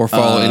or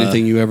follow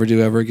anything you ever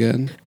do ever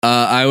again?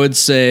 I would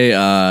say,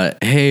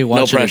 hey,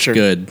 watch it. It's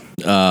good.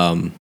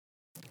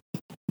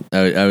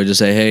 I would just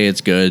say, hey,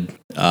 it's good.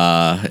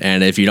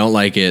 And if you don't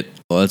like it,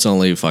 well, it's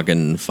only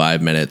fucking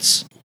 5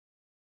 minutes.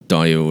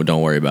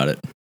 Don't worry about it.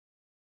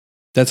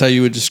 That's how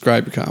you would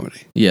describe your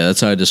comedy. Yeah,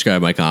 that's how I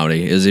describe my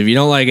comedy. Is if you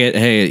don't like it,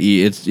 hey,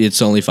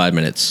 it's only 5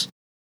 minutes.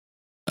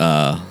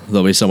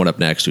 There'll be someone up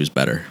next who's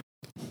better,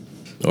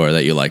 or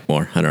that you like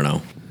more. I don't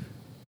know.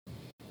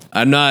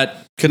 I'm not.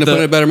 Couldn't have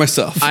put it better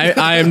myself.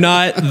 I am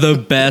not the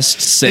best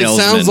It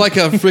salesman. sounds like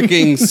a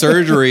freaking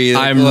surgery.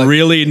 I'm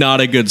really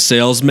not a good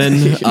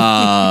salesman.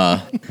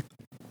 A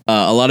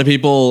lot of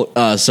people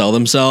sell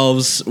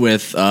themselves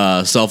with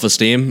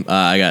self-esteem.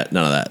 I got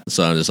none of that.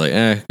 So I'm just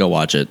like, go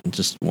watch it.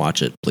 Just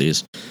watch it,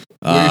 please.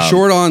 When you're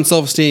short on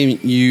self-esteem,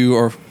 you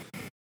are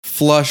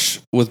flush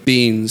with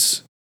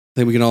beans.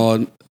 I think we can all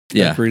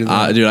agree to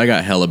that. Dude, I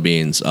got hella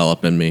beans all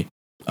up in me.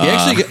 You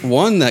actually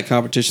won that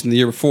competition the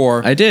year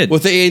before. I did.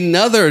 With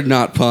another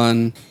not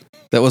pun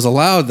that was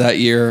allowed that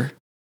year.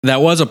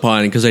 That was a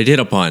pun because I did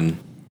a pun.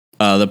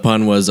 The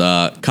pun was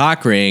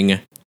cock ring,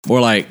 or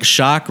like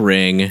shock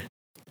ring.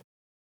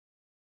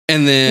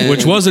 And then,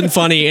 which wasn't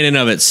funny in and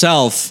of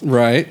itself.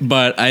 Right.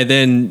 But I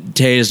then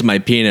tased my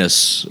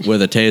penis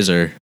with a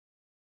taser.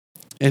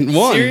 And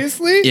won.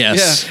 Seriously?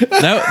 Yes. Yeah.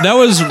 That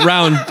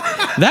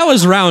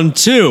was round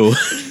 2.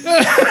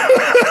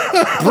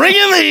 Bring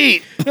in the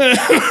heat.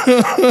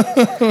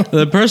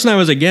 The person I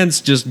was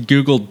against just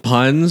Googled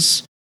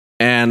puns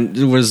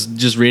and was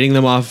just reading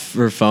them off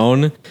her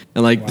phone.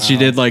 And she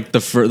did like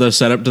the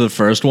setup to the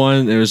first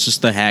one. It was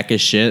just the hack as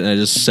shit. And I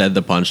just said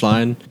the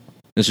punchline.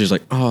 And she was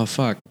like, oh,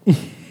 fuck.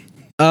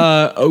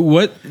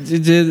 What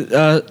did,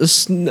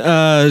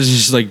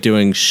 she's like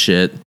doing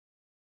shit.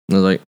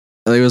 And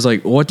I was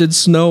like, what did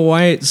Snow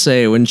White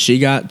say when she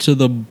got to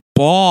the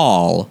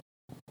ball?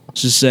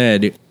 She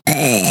said,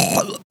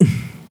 That's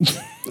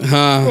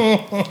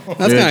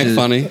kind of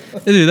funny.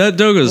 Dude, that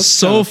joke was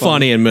so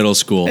funny in middle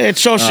school. It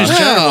shows she's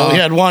terrible. He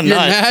had one You're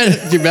nut.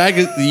 mad. You're mad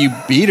 'cause you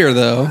beat her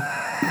though,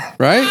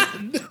 right?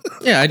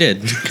 Yeah, I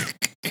did.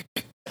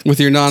 With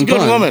your non-pun.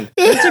 Good woman.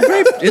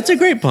 It's a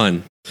great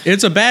pun.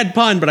 It's a bad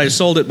pun, but I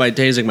sold it by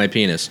tasing my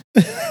penis.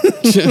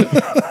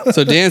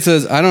 So Dan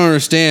says, I don't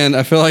understand.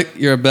 I feel like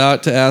you're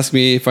about to ask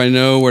me if I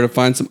know where to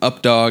find some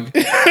up dog.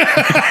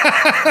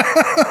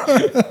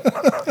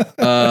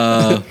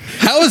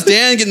 How is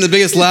Dan getting the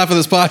biggest laugh of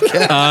this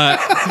podcast?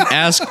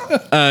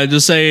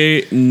 Just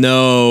say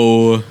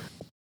no,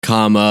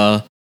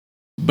 comma,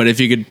 but if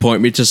you could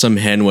point me to some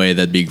henway,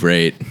 that'd be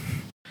great.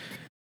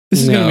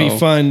 This is going to be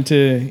fun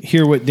to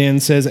hear what Dan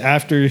says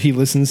after he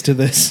listens to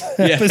this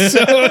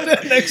episode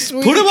next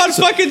week. Put him on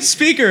fucking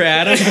speaker,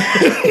 Adam.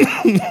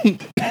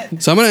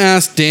 So I'm going to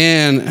ask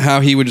Dan how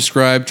he would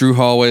describe Drew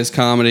Holloway's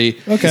comedy.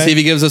 Okay. See if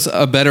he gives us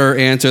a better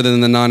answer than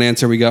the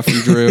non-answer we got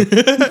from Drew. I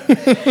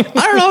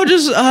don't know,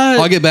 just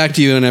I'll get back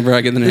to you whenever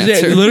I get an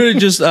answer. literally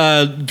just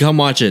come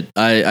watch it.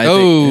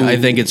 I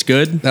think it's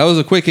good. That was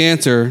a quick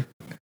answer.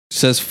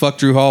 Says fuck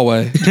Drew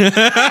Holloway.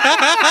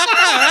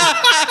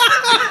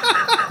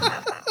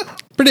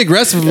 Pretty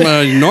aggressive from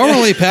a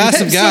normally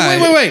passive guy.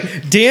 So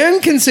wait. Dan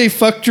can say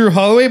fuck Drew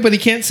Holloway, but he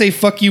can't say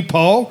fuck you,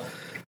 Paul?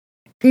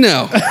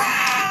 No.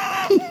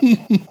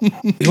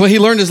 Well, he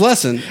learned his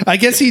lesson. I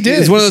guess he did.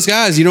 He's one of those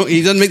guys. He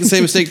doesn't make the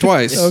same mistake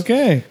twice.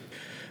 Okay.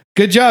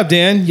 Good job,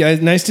 Dan. Yeah,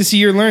 nice to see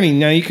you're learning.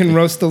 Now you can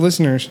roast the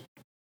listeners.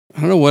 I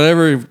don't know,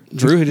 whatever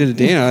Drew did to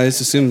Dan, I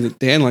just assume that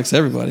Dan likes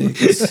everybody.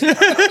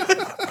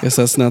 Guess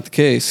that's not the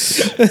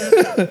case.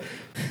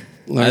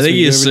 I think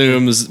he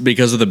assumes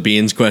because of the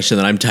beans question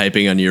that I'm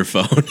typing on your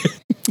phone.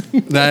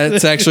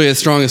 That's actually a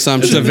strong It's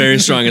assumption. a very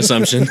strong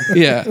assumption.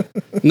 Yeah.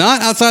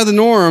 Not outside the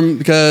norm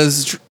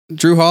because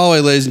Drew Holloway,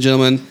 ladies and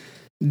gentlemen,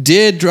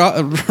 did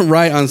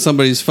write on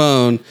somebody's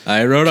phone.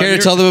 I wrote on Care your,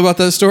 to tell them about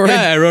that story?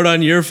 Yeah, I wrote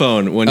on your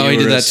phone when Oh, he you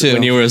did were that too.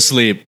 when you were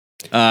asleep.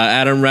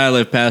 Adam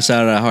Radcliffe passed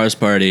out at a house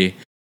party,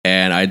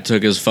 and I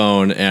took his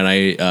phone and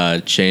I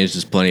changed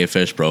his Plenty of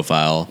Fish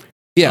profile.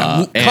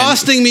 Yeah. And-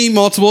 Costing me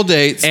multiple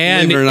dates.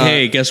 And believe it or not.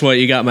 hey, guess what?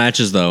 You got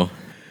matches though.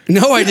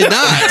 No, I did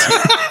not.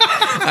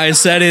 I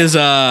set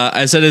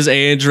his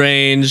age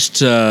range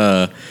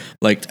to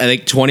like I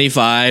think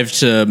 25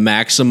 to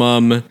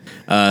maximum.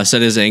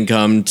 Set his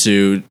income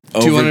to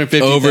over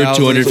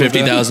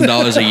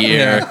 $250,000 a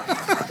year.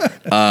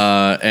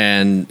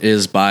 And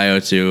his bio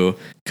to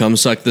come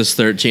suck this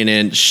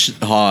 13-inch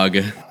hog.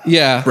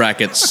 Yeah.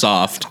 Brackets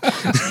soft.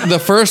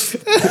 The first,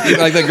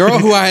 like the girl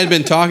who I had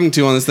been talking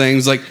to on this thing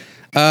was like,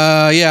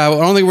 yeah, I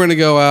don't think we're going to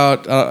go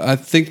out. I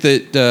think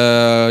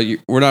that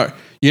you're not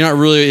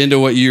really into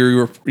what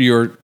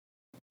you're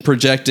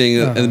projecting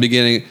in the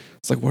beginning.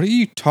 It's like, what are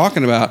you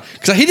talking about?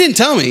 Because he didn't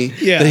tell me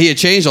that he had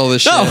changed all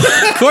this shit. No,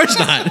 of course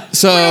not.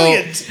 So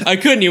I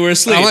couldn't. You were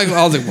asleep.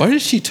 I was like, what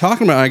is she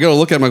talking about? And I go to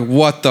look at him like,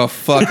 what the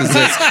fuck is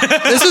this?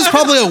 This was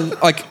probably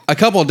a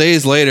couple of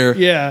days later.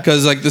 Yeah.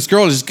 Because like this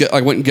girl just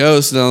went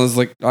ghost, and I was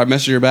like, I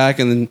messaged her back,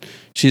 and then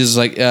she's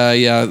like,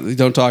 yeah,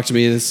 don't talk to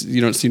me.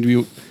 You don't seem to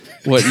be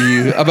what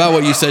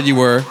you said you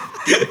were.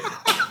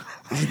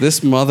 This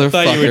motherfucker.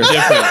 I thought you were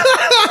different.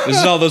 This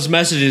is all those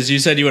messages. You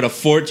said you had a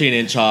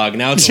 14-inch hog.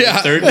 Now it's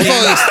Yeah. 13.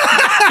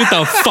 Get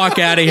the fuck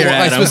out of here,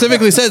 I Adam.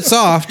 specifically said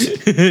soft. Yeah,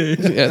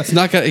 it's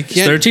not gonna. It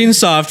can't, 13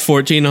 soft,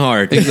 14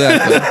 hard.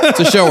 exactly. It's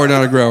a shower,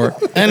 not a grower.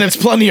 And it's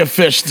Plenty of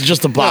Fish,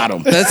 just the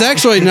bottom. That's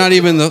actually not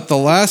even the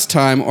last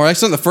time, or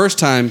actually not the first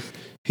time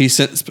he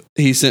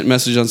sent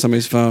message on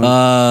somebody's phone.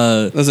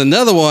 There's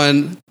another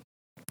one,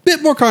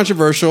 bit more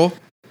controversial,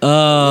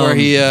 where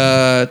he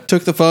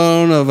took the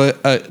phone of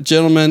a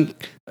gentleman,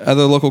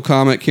 other local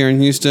comic here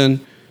in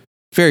Houston.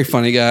 Very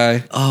funny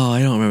guy, Oh,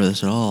 I don't remember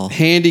this at all.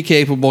 handy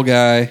capable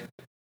guy.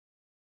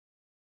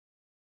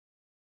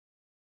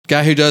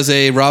 Guy who does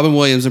a Robin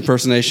Williams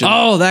impersonation.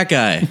 Oh, that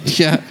guy.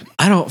 Yeah.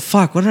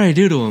 Fuck, what did I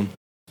do to him?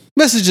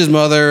 Messaged his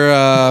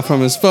mother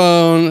from his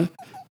phone.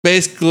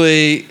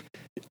 Basically,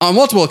 on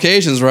multiple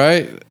occasions,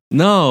 right?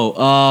 No,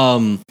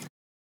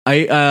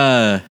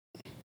 I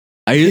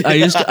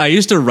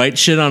used to write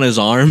shit on his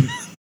arm.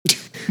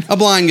 A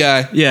blind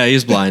guy. Yeah,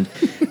 he's blind.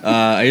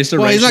 I used to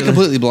Well, write he's not shit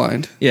completely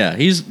blind. Yeah,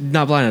 he's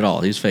not blind at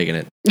all. He's faking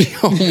it.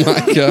 Oh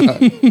my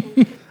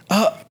god.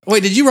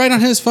 Wait, did you write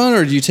on his phone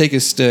or did you take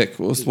his stick?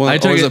 Was one, I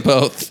took or was it- it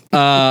both?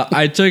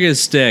 I took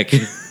his stick.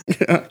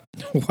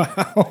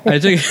 Wow. I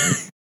took.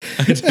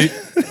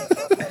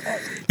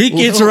 He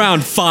gets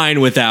around fine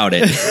without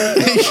it.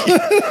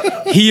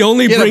 He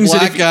only He had a brings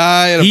black it.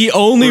 guy. and a He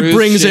only bruised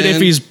brings it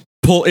chin.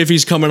 if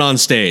he's coming on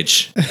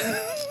stage.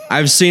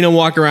 I've seen him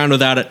walk around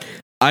without it.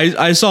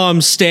 I saw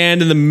him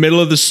stand in the middle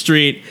of the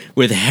street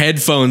with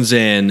headphones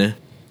in,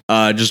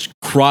 just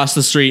cross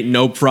the street,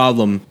 no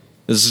problem.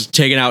 This is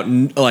taking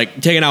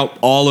out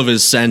all of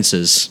his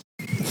senses.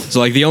 So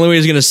like the only way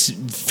he's gonna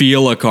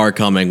feel a car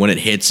coming when it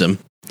hits him.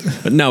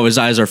 But no, his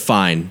eyes are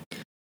fine.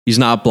 He's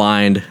not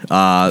blind. He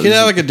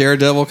had like a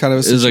daredevil kind of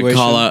a This is situation.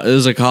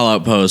 a call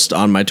out post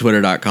on my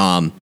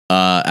twitter.com.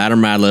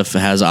 Adam Radcliffe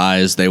has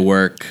eyes. They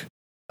work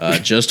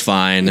just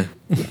fine.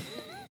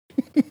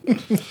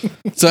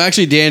 So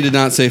actually, Dan did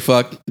not say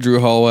fuck Drew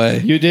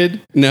Holloway. You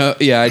did? No,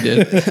 yeah, I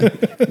did.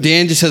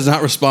 Dan just has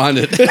not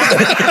responded.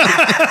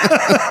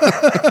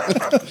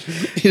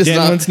 He does Dan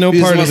wants no he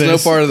just part of wants no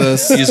this. part of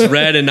this. He's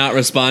read and not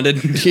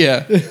responded.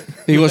 Yeah,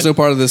 he wants no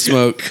part of this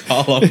smoke.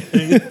 Call him.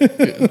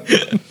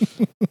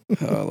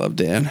 Oh, I love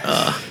Dan.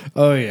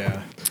 Oh,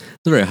 yeah.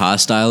 It's a very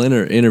hostile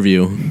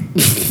interview.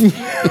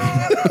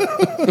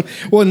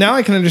 Well, now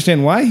I can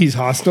understand why he's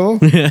hostile.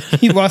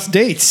 He lost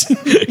dates.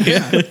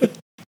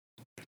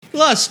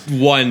 Lost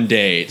one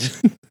date.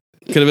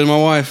 Could have been my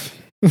wife.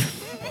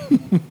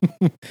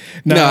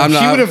 No, No, I'm she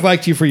not. would have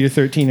liked you for your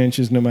 13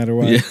 inches no matter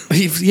what. Yeah.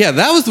 Yeah,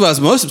 that was what I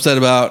was most upset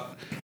about.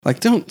 Like,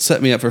 don't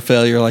set me up for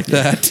failure like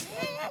that.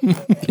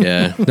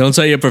 Yeah. Don't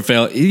set you up for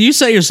failure. You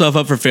set yourself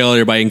up for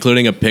failure by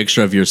including a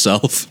picture of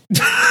yourself.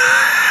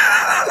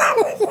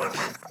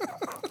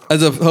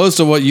 As opposed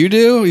to what you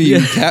do, you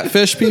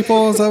catfish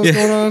people. Is that what's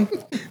going on?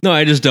 No,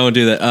 I just don't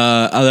do that.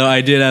 Although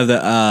I did have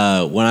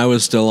the when I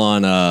was still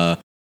on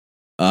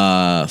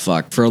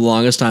for the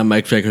longest time,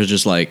 Mike Fick was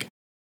just like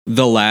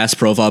the last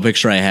profile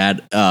picture I had,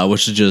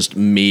 which is just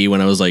me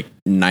when I was like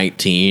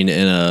 19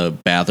 in a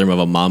bathroom of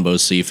a Mambo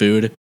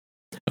Seafood.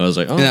 I was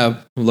like, oh, Yeah.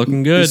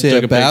 looking good. You say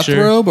Took a picture.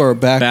 bathrobe or a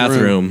back room?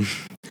 Bathroom.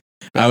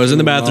 I was in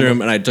the Bathroom bathroom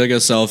Mambo. and I took a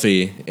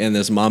selfie in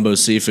this Mambo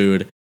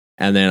Seafood,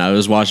 and then I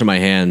was washing my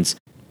hands,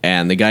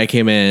 and the guy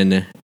came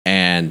in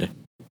and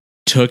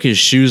took his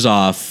shoes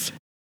off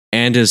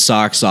and his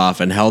socks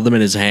off and held them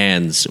in his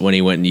hands when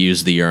he went and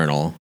used the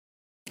urinal.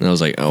 And I was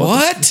like, oh,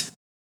 What?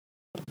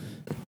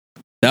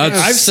 That's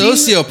I've seen-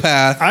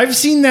 sociopath. I've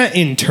seen that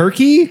in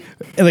Turkey,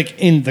 like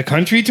in the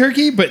country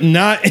Turkey, but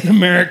not in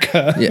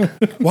America. yeah.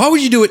 Why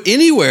would you do it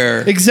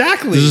anywhere?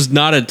 Exactly. This is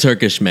not a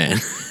Turkish man.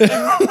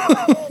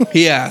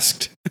 He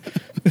asked.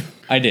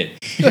 I did.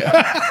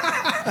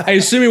 I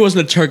assume he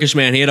wasn't a Turkish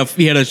man. He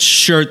had a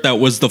shirt that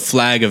was the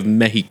flag of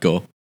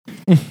Mexico.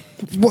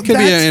 Well, Could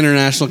be an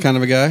international kind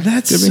of a guy.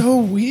 that's so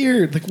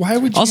weird. Like, why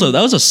would you? Also,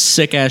 that was a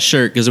sick ass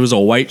shirt because it was a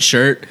white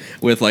shirt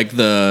with like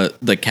the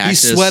He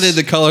cactus. sweated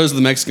the colors of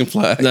the Mexican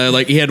flag.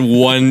 Like he had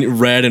one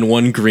red and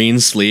one green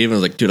sleeve. I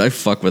was like, dude, I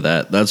fuck with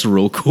that. That's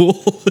real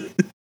cool.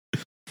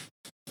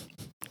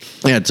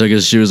 Yeah, took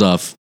his shoes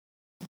off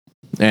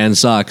and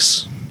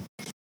socks.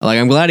 Like,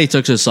 I'm glad he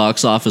took his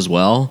socks off as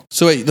well.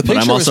 So wait, the But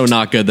picture I'm also was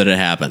not good that it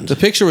happened. the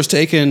picture was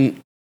taken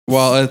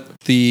while at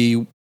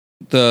the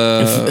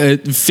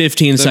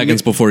 15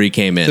 seconds before he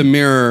came in. the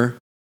mirror,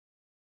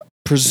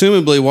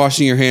 presumably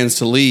washing your hands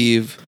to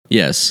leave.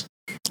 Yes.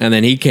 And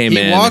then he came He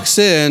in. walks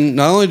in.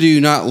 Not only do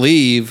you not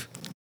leave,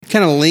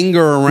 kind of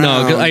linger around.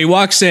 No, 'cause he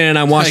walks in,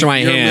 I'm washing my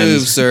Like, your hands.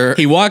 move, sir.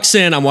 He walks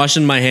in, I'm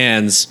washing my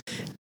hands.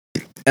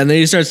 And then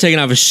he starts taking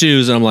off his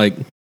shoes, and I'm like,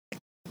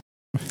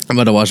 I'm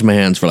about to wash my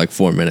hands for like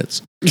 4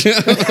 minutes.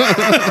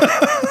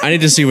 I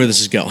need to see where this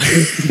is going.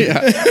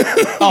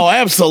 Oh,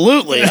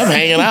 absolutely. I'm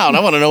hanging out. I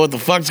want to know what the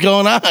fuck's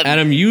going on.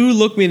 Adam, you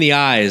look me in the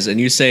eyes and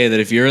you say that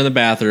if you're in the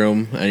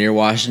bathroom and you're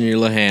washing your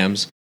little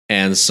hams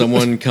and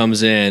someone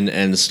comes in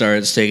and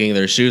starts taking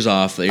their shoes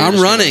off, that you're I'm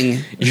just running.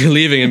 you're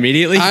leaving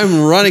immediately?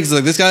 I'm running. So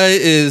like, this guy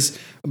is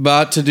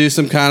about to do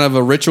some kind of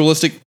a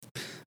ritualistic,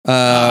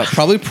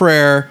 probably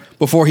prayer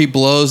before he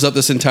blows up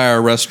this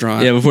entire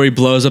restaurant. Yeah, before he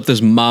blows up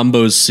this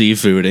Mambo's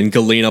Seafood in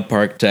Galena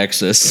Park,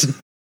 Texas.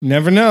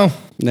 Never know.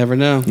 Never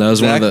know. That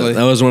was one of the- Exactly.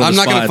 that was one of the I'm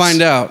not going to spots.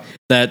 find out.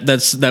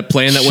 That's that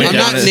plane that went I'm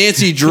down. not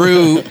Nancy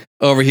Drew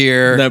over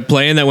here. That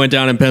plane that went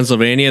down in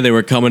Pennsylvania, they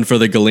were coming for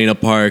the Galena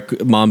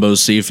Park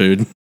Mambo's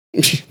Seafood.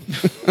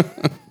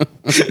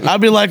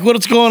 I'd be like,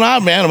 what's going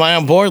on, man? Am I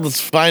on board? Let's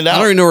find out. I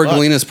don't even know where Fuck.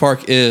 Galena's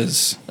Park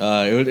is.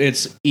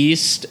 It's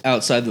east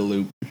outside the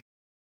loop.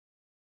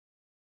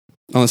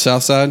 On the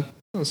south side.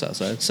 On the south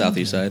side,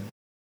 southeast side.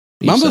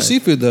 east Mambo side.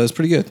 Seafood, though, is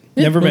pretty good.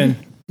 Never been.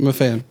 I'm a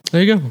fan.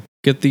 There you go.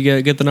 Get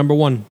the number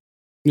one.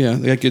 Yeah,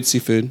 they got good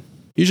seafood.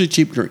 Usually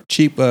cheap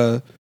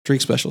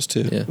drink specials,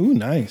 too. Yeah. Ooh,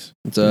 nice.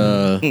 It's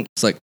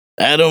like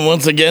Adam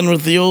once again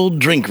with the old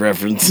drink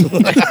reference.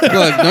 Look,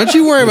 don't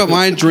you worry about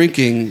my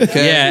drinking,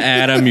 okay? yeah,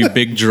 Adam, you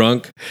big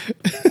drunk.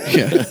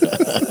 Yeah.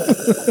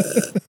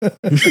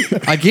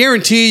 I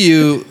guarantee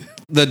you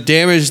the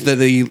damage that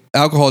the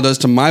alcohol does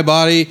to my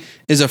body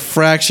is a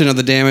fraction of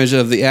the damage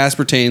of the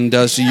aspartame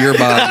does to your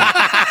body.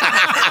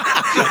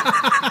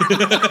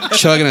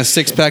 Chugging a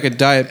 6-pack of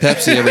Diet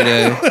Pepsi every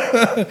day.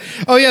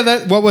 Oh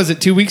yeah, what was it?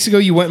 2 weeks ago,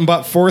 you went and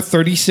bought 4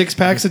 36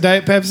 packs of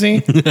Diet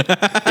Pepsi.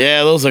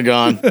 Yeah, those are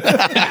gone.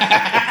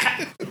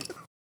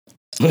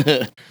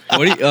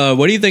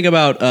 What do you think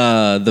about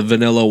the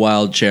vanilla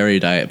wild cherry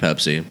Diet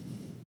Pepsi?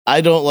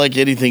 I don't like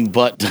anything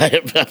but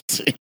Diet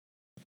Pepsi.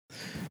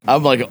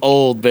 I'm like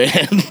old,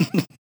 man.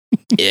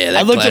 Yeah,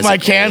 I looked at my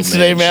cans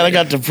today, man. I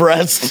got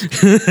depressed.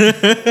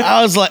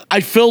 I was like,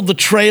 I filled the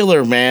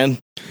trailer, man.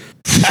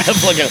 I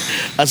have like a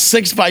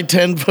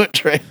 6x10 foot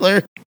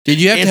trailer. Did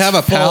you have to It's have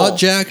a pallet full.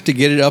 jack to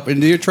get it up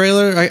into your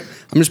trailer? I'm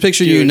just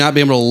picturing you Dude. not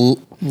being able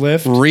to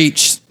Lift.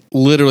 reach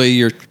literally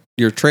your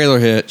trailer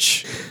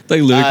hitch.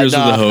 Like ludicrous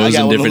nah, with the I hose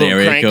got in one of different the little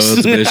area cranks.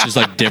 codes, but it's just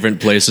like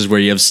different places where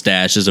you have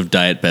stashes of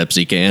Diet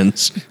Pepsi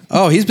cans.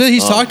 Oh, he's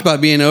talked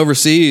about being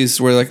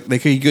overseas where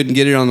like he couldn't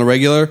get it on the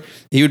regular.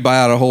 He would buy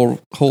out a whole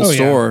yeah.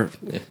 store,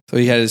 so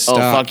he had his Oh,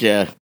 stock. fuck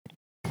yeah.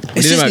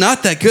 It's just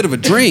not that good of a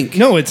drink.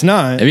 No, it's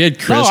not. Have you had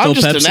No, Crystal I'm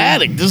just Pepsi? an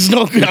addict. This is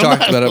no good. We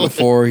talked about it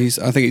before. I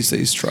think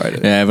he's tried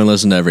it. Yeah, I haven't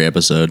listened to every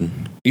episode.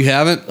 You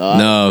haven't?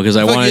 No, because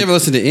I I feel like you wanted haven't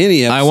listened to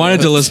any episode. I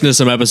wanted to listen to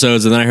some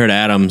episodes, and then I heard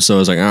Adam, so I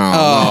was like,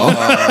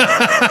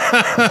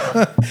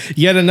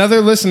 Yet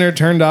another listener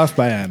turned off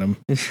by Adam.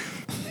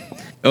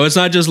 Oh, it's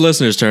not just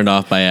listeners turned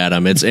off by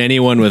Adam. It's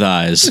anyone with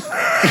eyes.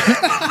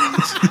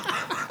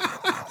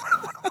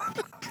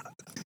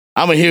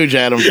 I'm a huge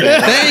Adam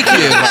fan.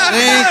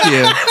 Thank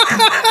you.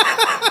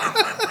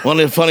 One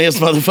of the funniest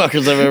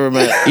motherfuckers I've ever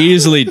met.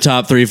 Easily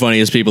top 3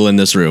 funniest people in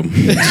this room.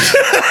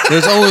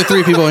 There's only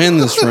 3 people in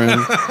this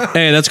room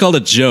Hey, that's called a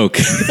joke.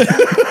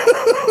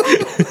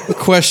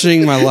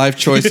 questioning my life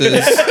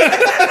choices.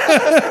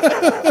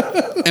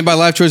 And by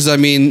life choices, I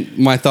mean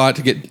my thought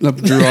to get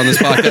Drew on this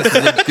podcast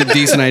is a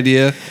decent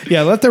idea.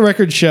 Yeah, let the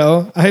record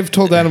show. I've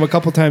told Adam a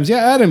couple times. Yeah,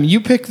 Adam, you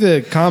pick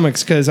the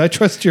comics because I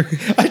trust your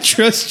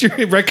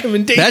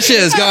recommendation. That shit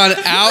has gone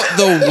out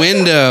the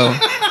window.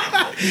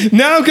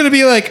 Now I'm gonna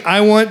be like, I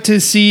want to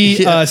see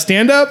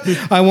stand up.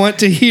 I want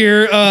to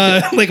hear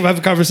like have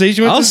a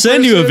conversation with. I'll this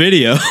send you a person.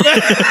 video.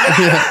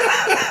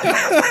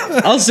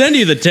 I'll send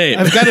you the tape.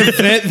 I've got to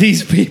vet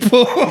these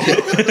people.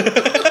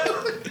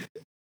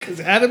 Because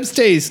Adam's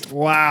taste,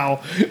 wow.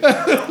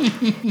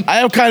 I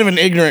have kind of an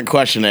ignorant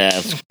question to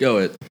ask. Go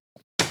it.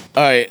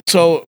 All right,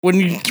 so when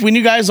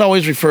you guys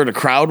always refer to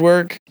crowd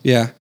work,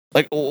 Yeah.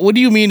 Like, what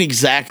do you mean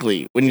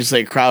exactly when you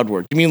say crowd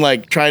work? You mean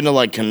like trying to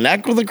like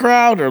connect with the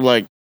crowd, or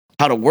like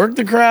how to work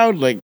the crowd?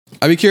 Like,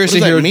 I'd be curious What to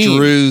does hear that mean?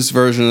 Drew's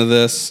version of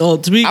this. Well,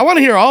 to be I want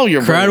to hear all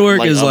your crowd version,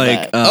 work is of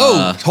like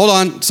that. Hold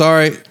on.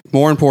 Sorry.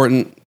 More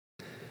important.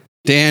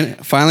 Dan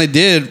finally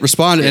did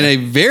respond in a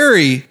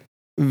very,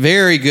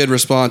 very good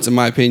response, in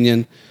my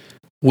opinion.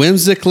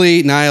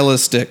 Whimsically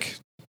nihilistic.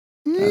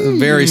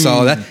 Very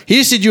solid. He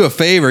just did you a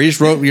favor. He just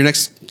wrote your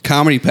next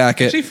comedy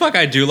packet. actually, fuck,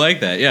 I do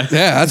like that. Yeah.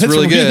 Yeah, that's That's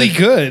really good. really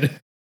good.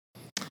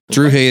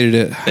 Drew hated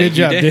it. Good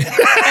job, Dan. dude.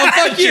 Oh,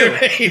 fuck you.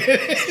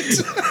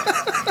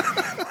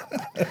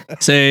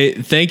 Say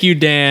thank you,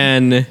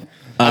 Dan.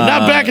 I'm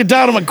not backing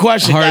down on my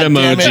question. Heart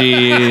goddammit.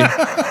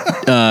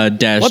 emoji.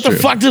 Dash. What the Drew.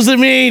 fuck does it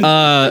mean?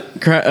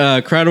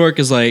 Crowd work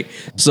is like,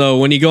 so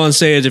when you go on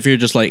stage, if you're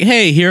just like,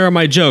 hey, here are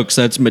my jokes,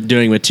 that's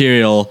doing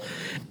material.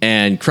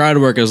 And crowd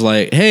work is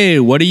like, hey,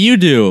 what do you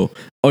do?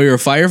 Oh, you're a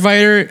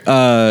firefighter?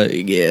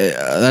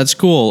 Yeah, that's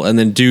cool. And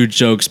then do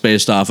jokes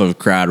based off of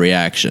crowd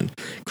reaction.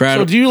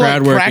 So do you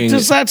like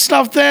practice that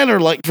stuff then, or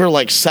like for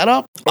like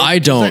setup? Or I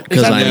don't, is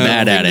because that I'm the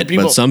bad thing at that it,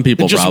 but some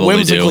people that just probably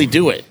whimsically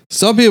do. it.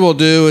 Some people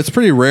do. It's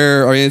pretty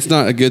rare. I mean, it's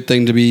not a good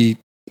thing to be.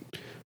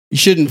 You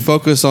shouldn't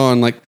focus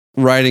on like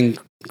writing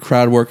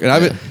crowd work. And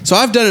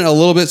I've done it a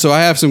little bit. So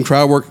I have some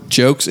crowd work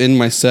jokes in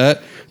my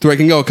set where I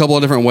can go a couple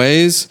of different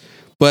ways.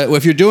 But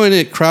if you're doing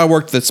it crowd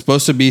work that's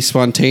supposed to be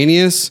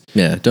spontaneous,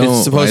 Yeah, don't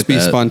it's supposed to be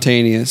write that.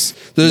 spontaneous.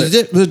 There's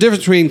a difference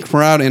between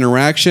crowd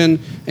interaction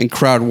and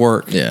crowd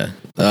work. Yeah.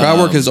 Crowd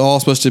work is all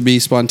supposed to be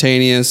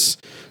spontaneous.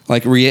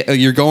 Like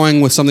you're going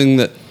with something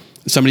that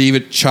somebody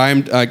even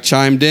chimed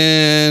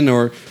in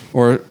or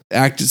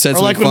acted, said Or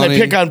something like when funny.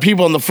 they pick on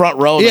people in the front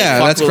row. they Yeah,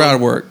 fuck that's with crowd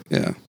them. work.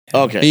 Yeah.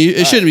 Okay.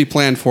 It shouldn't be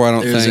planned for, I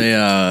don't There's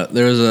think.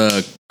 there was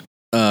a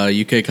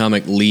UK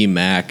comic, Lee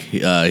Mack.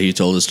 He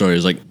told his story. It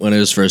was like one of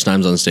his first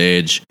times on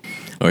stage,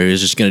 or he was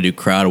just going to do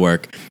crowd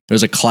work.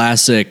 There's a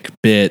classic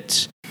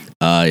bit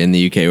in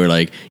the UK where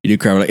like you do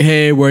crowd work, like,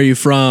 hey, where are you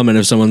from? And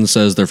if someone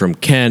says they're from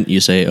Kent, you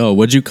say, oh,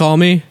 what'd you call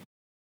me?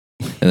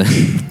 And then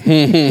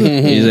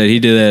he said he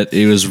did that.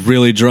 He was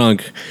really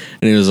drunk,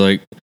 and he was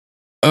like,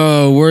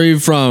 oh, where are you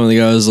from? And the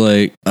guy was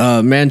like,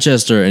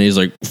 Manchester. And he's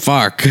like,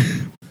 fuck.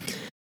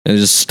 And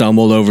just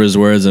stumbled over his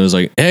words and was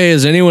like, hey,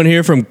 is anyone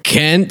here from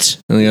Kent?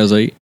 And the guy was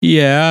like,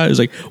 yeah. He was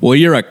like, well,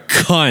 you're a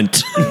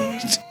cunt.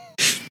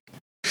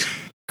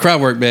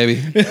 Crowd work, baby.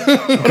 Is work,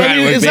 that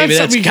baby, that's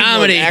something you can,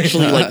 comedy. like,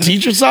 actually like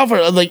teach yourself,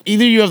 or like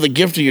either you have the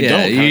gift or you Yeah,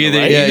 don't? you kinda, either-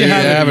 right? Yeah, you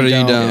have it have it or you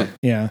don't. don't.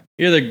 Yeah.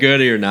 You're either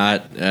good or you're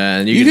not.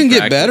 And You can get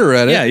practice- better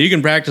at it. Yeah, you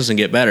can practice and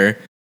get better.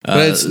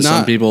 But it's Some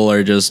not- people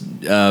are just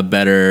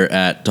better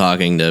at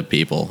talking to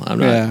people. I'm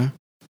not. Yeah.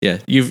 Yeah,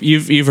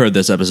 you've heard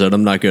this episode.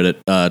 I'm not good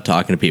at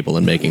talking to people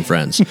and making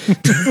friends.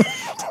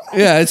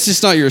 Yeah, it's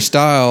just not your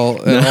style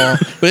at all.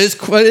 But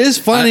it is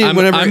funny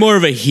whenever. I'm more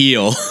of a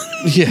heel.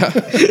 Yeah.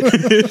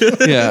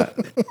 Yeah.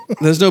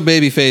 There's no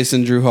baby face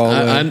in Drew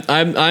Holloway.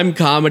 I'm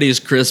comedy's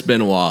Chris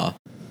Benoit,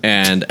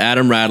 and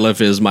Adam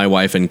Radcliffe is my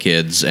wife and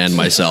kids and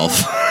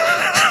myself.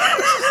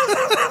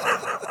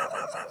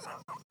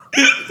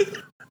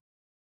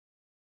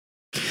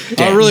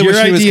 I really Your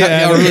wish he was. idea, I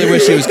Adam. really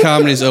wish he was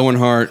comedy's Owen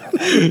Hart.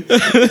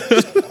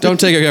 Don't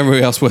take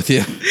everybody else with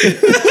you.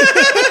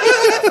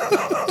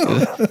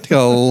 Take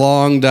a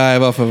long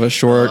dive off of a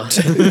short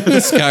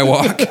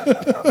skywalk.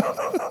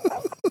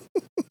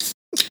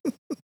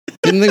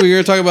 Didn't think we were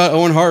going to talk about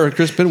Owen Hart or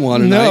Chris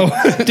Benoit No,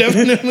 tonight.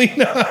 definitely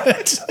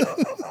not.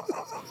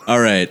 All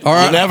right. All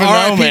right, You never know,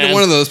 R.I.P. man. to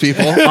one of those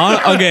people.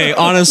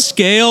 On a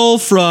scale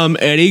from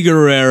Eddie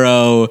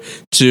Guerrero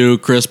to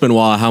Chris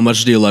Benoit, how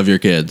much do you love your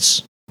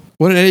kids?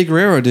 What did Eddie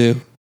Guerrero do?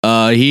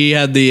 He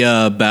had the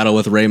battle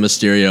with Rey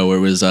Mysterio where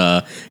it was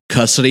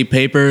custody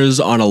papers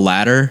on a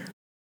ladder.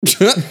 I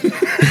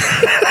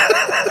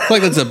feel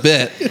like that's a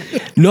bit.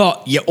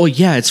 No, yeah, oh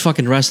yeah, it's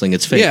fucking wrestling.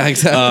 It's fake. Yeah,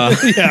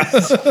 exactly.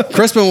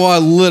 Chris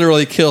Benoit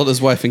literally killed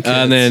his wife and kids.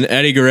 And then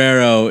Eddie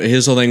Guerrero,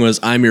 his whole thing was,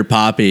 I'm your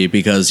papi,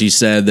 because he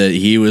said that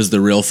he was the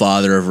real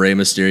father of Rey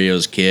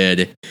Mysterio's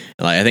kid.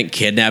 Like, I think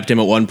kidnapped him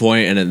at one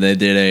point, and then they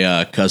did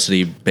a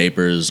custody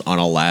papers on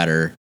a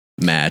ladder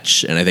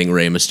match, and I think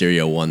Rey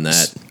Mysterio won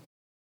that.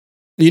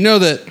 You know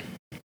that.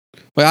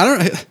 But I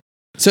don't.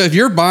 So if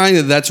you're buying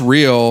that that's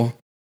real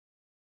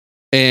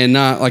and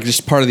not like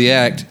just part of the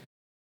act,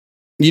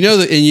 you know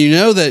that, and you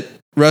know that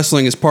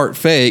wrestling is part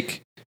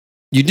fake.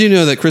 You do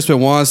know that Chris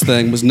Benoit's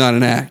thing was not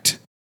an act.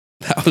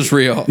 That was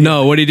real.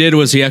 No, what he did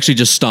was he actually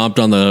just stomped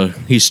on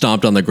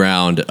the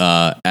ground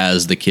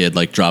as the kid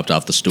like dropped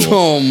off the stool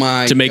Oh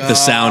my! to make the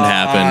sound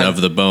happen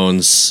of the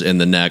bones in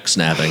the neck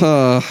snapping.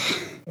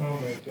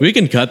 We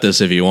can cut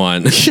this if you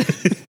want.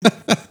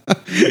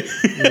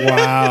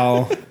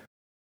 Wow.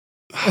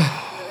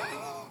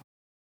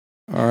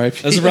 All right.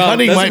 That's the problem.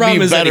 Cutting That's the might problem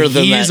be is that better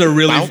than he's that a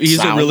really bounce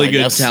sound, I good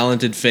guess.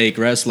 talented fake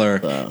wrestler,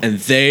 and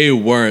they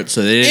weren't.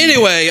 So they didn't,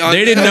 Anyway,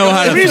 they didn't know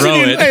how to throw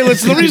it. Hey,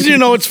 listen, the reason you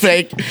know it's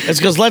fake is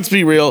because let's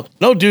be real,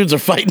 no dudes are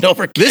fighting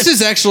over kids. This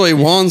is actually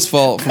Juan's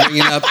fault for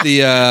bringing up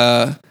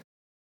the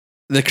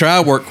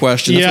crowd work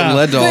question. That's what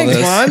led to all Thanks,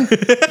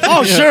 this. Juan.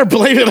 Oh, sure,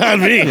 blame it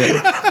on me.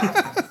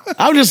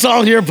 I'm just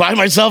all here by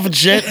myself and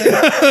shit.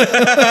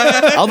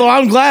 Although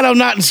I'm glad I'm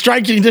not in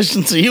striking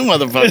distance of you,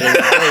 motherfucker.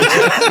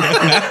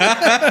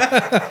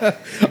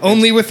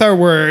 Only with our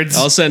words.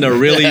 I'll send a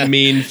really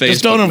mean Facebook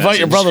Just don't invite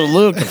your message. brother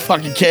Luke to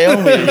fucking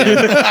KO me.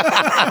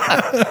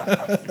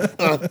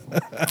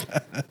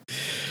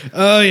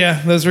 Oh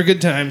yeah, those were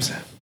good times.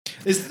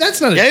 That's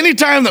not Yeah, a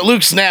anytime that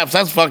Luke snaps,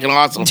 that's fucking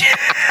awesome.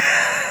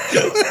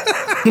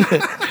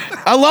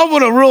 I love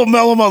when a real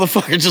mellow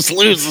motherfucker just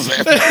loses it.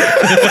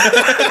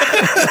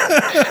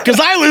 Because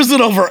I lose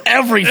it over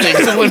everything.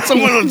 So when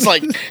someone is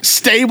like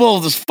stable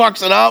just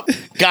fucks it up,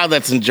 God,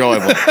 that's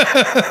enjoyable.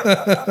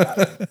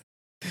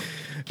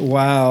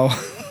 wow.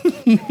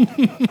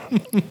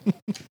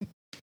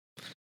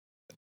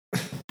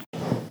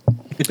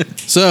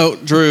 So,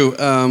 Drew,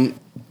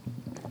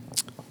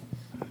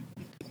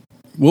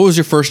 what was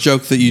your first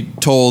joke that you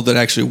told that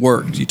actually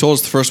worked? You told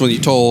us the first one you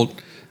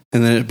told,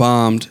 and then it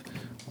bombed.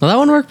 Well, that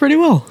one worked pretty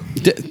well.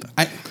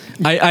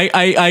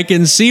 I, I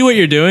can see what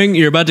you're doing.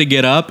 You're about to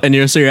get up, and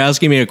you're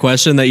asking me a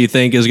question that you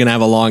think is going to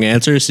have a long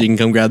answer, so you can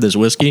come grab this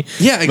whiskey.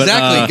 yeah,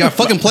 exactly. You got to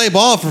fucking play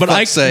ball for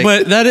fuck's sake.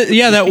 But that is,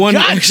 yeah, that one.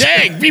 God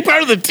dang, be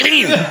part of the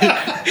team.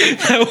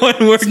 That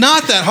one worked. it's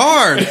not that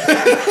hard.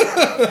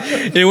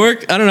 It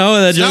worked. I don't know.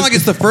 That It's not like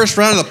it's the first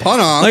round of the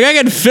punt off. like I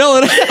can fill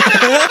it.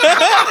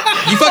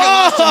 You fucking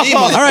lost to me,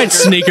 All right, motherfucker.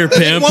 sneaker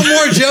pimp. One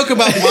more joke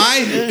about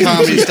my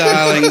comedy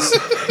stylings.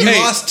 You Hey.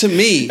 lost to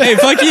me. Hey,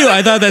 fuck you.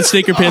 I thought that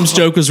sneaker pimp's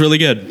joke was really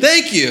good.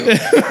 Thank you.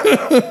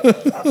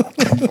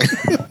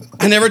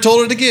 I never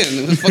told it again.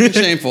 It was fucking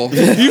shameful.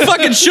 You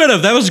fucking should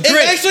have. That was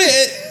great.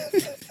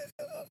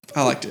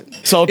 I liked it.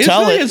 So It's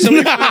tell really- it. it's some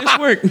nice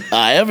work.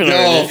 I haven't heard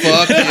Oh, it.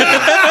 fuck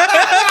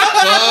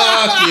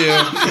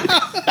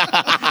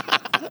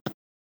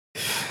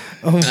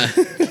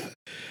you.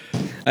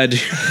 I do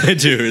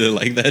really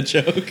like that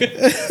joke.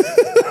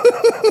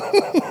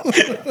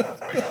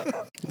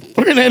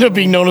 We're going to end up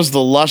being known as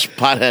the lush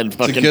pothead It's a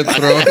fucking good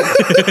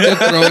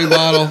throwing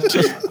bottle.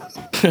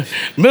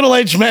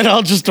 middle-aged men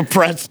all just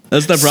depressed.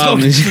 That's the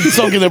problem.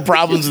 Soaking their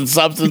problems in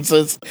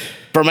substances.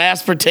 From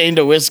aspartame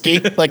to whiskey.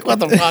 Like, what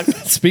the fuck?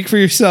 Speak for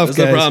yourself, That's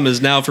guys. the problem.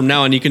 Is now from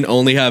now on you can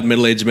only have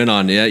middle-aged men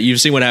on. Yeah, you've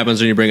seen what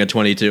happens when you bring a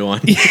 22 on.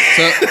 So,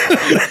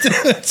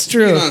 It's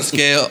true. on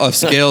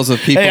scales of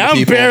people Hey, to I'm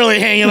people. barely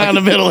hanging on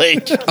to middle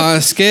age. On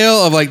a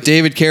scale of like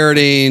David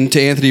Carradine to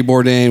Anthony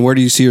Bourdain, where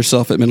do you see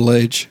yourself at middle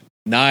age?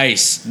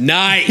 Nice.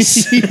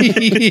 Yes.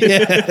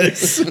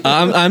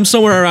 I'm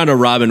somewhere around a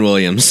Robin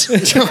Williams.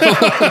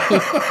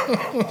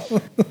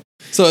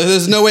 So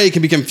there's no way it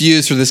can be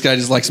confused for this guy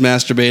just likes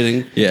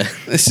masturbating. Yeah.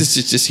 It's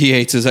just he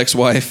hates his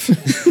ex-wife.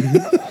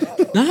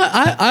 No,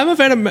 I'm a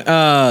fan of.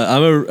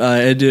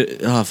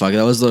 Oh fuck,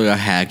 that was like a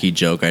hacky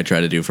joke I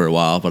tried to do for a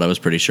while, but I was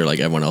pretty sure like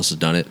everyone else has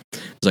done it.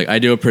 It's like I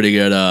do a pretty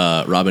good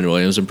Robin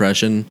Williams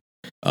impression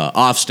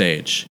off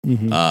stage.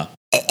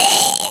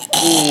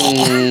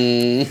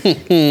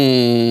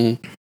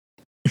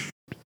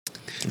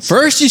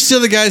 First, you steal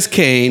the guy's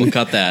cane. We'll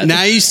cut that.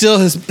 Now you steal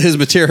his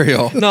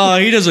material. No,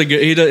 he does a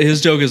good. His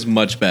joke is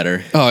much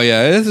better. Oh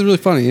yeah, it's really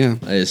funny. Yeah,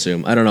 I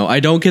assume. I don't know. I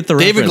don't get the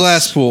David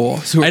reference.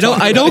 Glasspool. I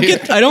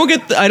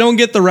don't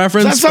get the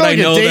reference. Does that sound but like I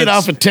a know date that's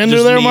off of Tinder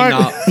just there, me Mark?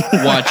 not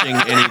watching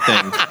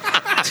anything.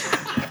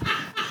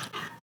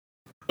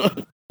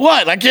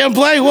 What? I can't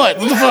play? What?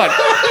 What the fuck?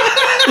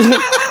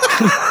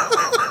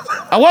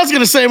 I was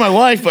going to say my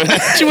wife, but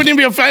she wouldn't even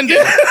be offended.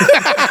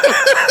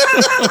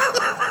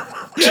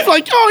 She's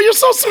like, oh, you're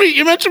so sweet.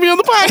 You mentioned me on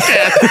the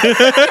podcast.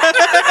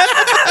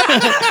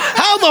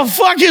 How the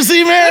fuck is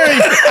he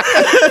married?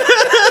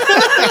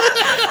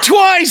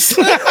 Twice.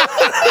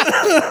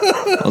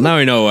 Well, now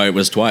we know why it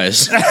was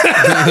twice.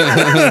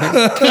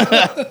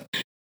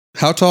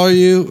 How tall are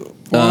you?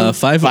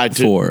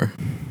 5'4".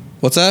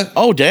 What's that?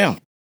 Oh, damn.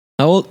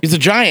 How old? He's a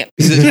giant.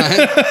 Is it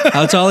giant?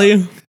 How tall are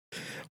you?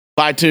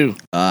 5'2".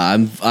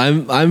 I'm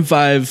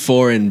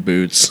 5'4" in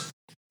boots.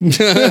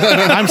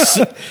 I'm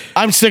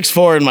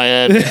 6'4" in my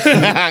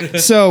head.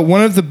 So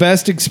one of the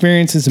best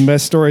experiences and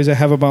best stories I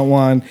have about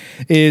Juan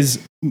is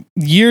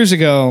years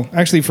ago,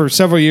 actually for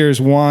several years,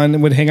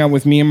 Juan would hang out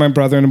with me and my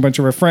brother and a bunch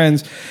of our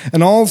friends,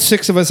 and all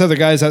 6 of us other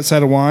guys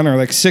outside of Juan are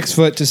like 6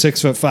 foot to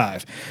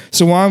 6'5".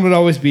 So Juan would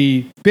always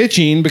be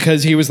bitching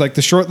because he was like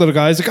the short little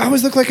guy. He's like, I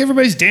always look like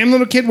everybody's damn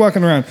little kid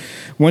walking around.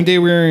 One day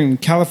we were in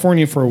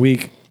California for a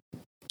week.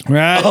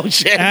 We're Oh,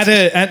 shit.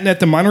 at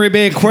the Monterey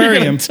Bay You're gonna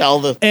Aquarium. tell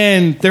the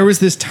And there was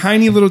this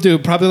tiny little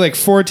dude, probably like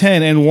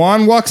 4'10", and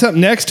Juan walks up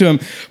next to him,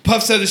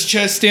 puffs out his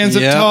chest, stands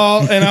up Yep.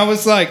 tall, and I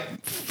was like,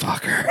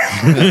 fucker.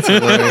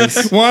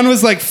 Juan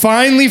was like,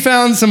 finally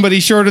found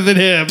somebody shorter than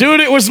him. dude,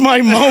 it was my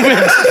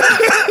moment.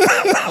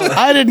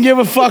 I didn't give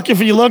a fuck if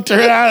he looked or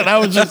not. I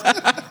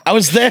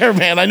was there,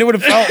 man. I knew what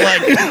it felt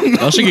like.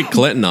 I should get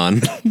Clinton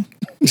on.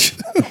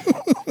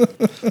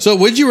 So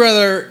would you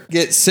rather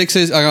get 6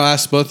 inches? I'm gonna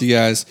ask both of you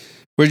guys.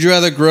 Would you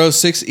rather grow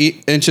 6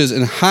 inches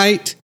in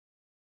height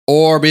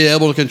or be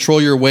able to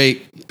control your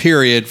weight,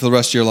 period, for the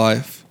rest of your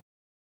life?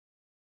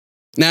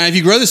 Now, if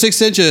you grow the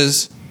 6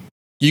 inches,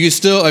 you can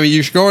still, I mean,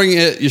 you're growing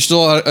it, you're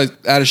still out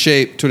of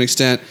shape to an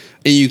extent,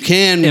 and you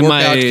can Am work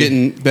out to I- get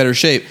in better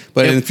shape.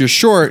 But if you're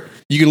short,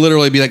 you can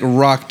literally be like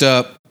rocked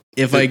up.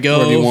 If I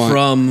whatever you go want.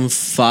 from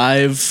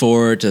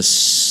 5'4"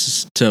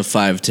 to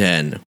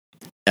 5'10",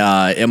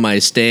 am I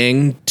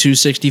staying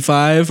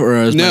 265 or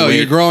is my No, weight-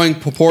 you're growing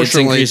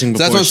proportionally. increasing So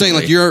that's what I'm saying.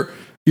 Like proportionally.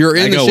 you're I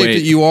in the go shape weight.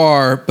 that you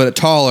are, but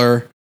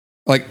taller.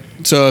 Like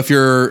so, if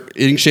you're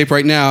in shape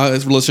right now,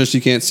 as listeners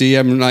you can't see,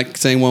 I'm not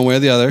saying one way or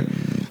the other.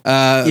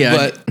 Yeah.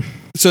 but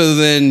so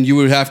then you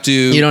would have to.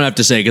 You don't have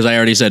to say because I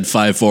already said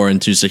 5'4"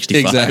 and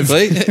 265.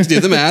 exactly do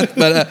the math.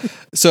 But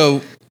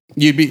so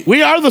you'd be.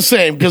 We are the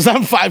same because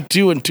I'm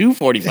 5'2" and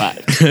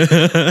 245.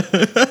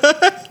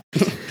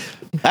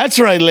 That's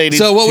right, ladies.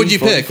 So what would you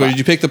pick? 245. Would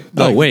you pick the?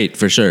 Oh, like, weight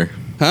for sure.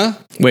 Huh?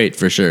 Weight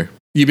for sure.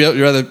 You'd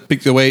rather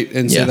pick the weight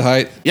and say Yeah. the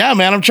height. Yeah,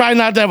 man. I'm trying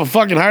not to have a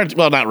fucking heart.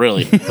 Well, not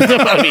really.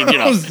 I mean,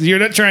 You're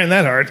not trying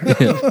that hard.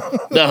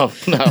 no.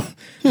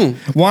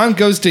 Juan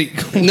goes to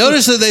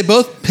Notice that they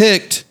both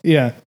picked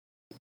yeah.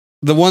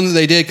 the one that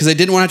they did because they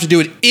didn't want to have to do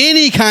it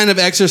any kind of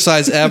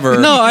exercise ever.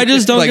 No, I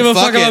just don't give a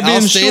fuck about being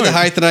I'll stay short. the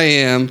height that I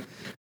am.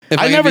 If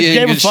I I, can never be in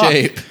gave a good fuck.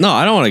 shape. No,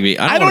 I don't want to be.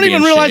 I don't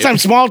even realize I'm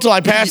small till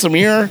I pass a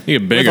mirror You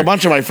get with bigger. a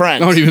bunch of my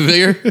friends. I want even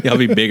bigger. Yeah, I'll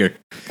be bigger.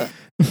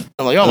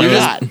 I'm like, oh my You're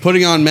god. just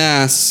putting on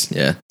mass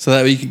Yeah. so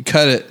that we can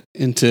cut it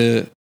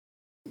into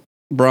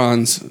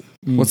bronze.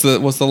 What's the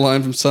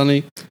line from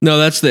Sunny? No,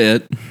 that's the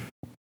it.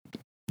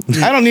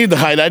 I don't need the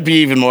height. I'd be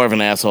even more of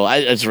an asshole.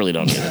 I just really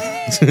don't need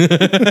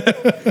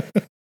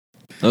it.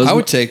 I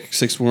would take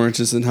 6 more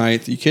inches in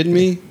height. You kidding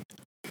me?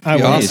 I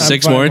Yeah, will. I'm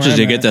 6 fine more where inches, I'm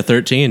you at. get to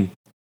 13.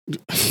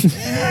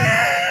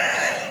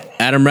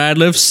 Adam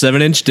Radcliffe,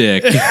 7-inch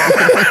dick.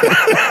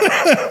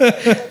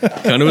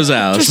 Come to his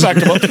house.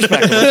 Respectable.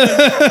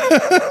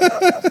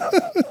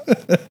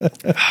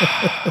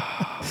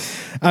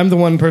 I'm the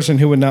one person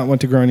who would not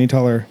want to grow any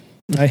taller.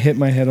 I hit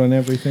my head on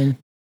everything.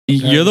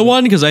 You're the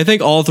one because I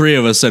think all three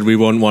of us said we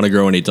wouldn't want to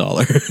grow any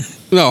taller.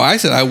 No, I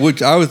said I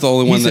would. I was the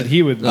only He one said that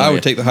he would. I Oh, would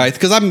yeah. take the height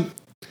because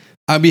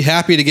I'd be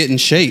happy to get in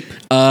shape.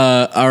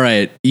 All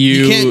right,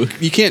 You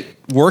can't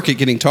work at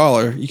getting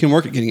taller. You can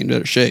work at getting in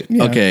better shape.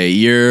 Yeah. Okay,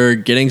 you're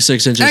getting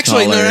 6 inches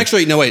Actually,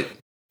 taller. no. Wait.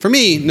 For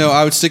me, no.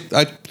 I would stick.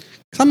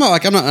 I'm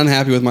not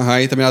unhappy with my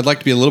height. I mean, I'd like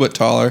to be a little bit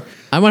taller.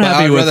 I'm but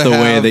unhappy I'd with rather the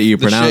way have that you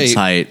the pronounce shape.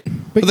 height.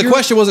 But the you're-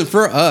 question wasn't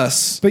for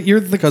us. But you're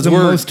the 'Cause the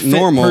we're most fit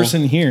normal.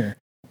 person here.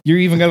 You're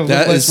even got a little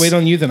That less is- weight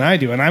on you than I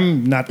do, and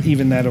I'm not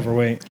even that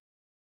overweight.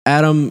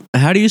 Adam,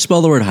 how do you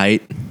spell the word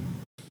height?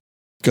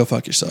 Go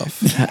fuck yourself.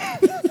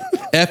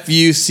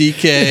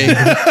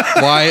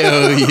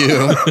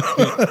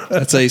 FUCKYOU.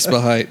 That's how you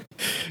spell height.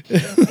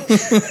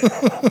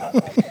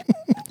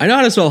 I know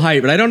how to spell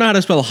height, but I don't know how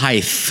to spell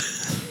height.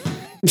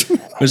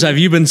 Because have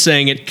you been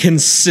saying it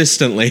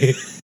consistently?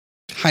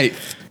 Height.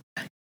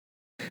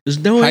 There's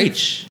no Height?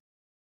 H.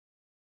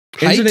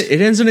 Height?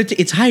 It ends in a T.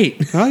 It's height.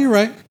 Oh, you're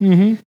right.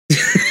 Mm-hmm.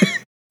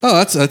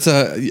 Oh, that's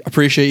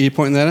appreciate you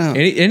pointing that out.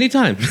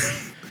 Anytime.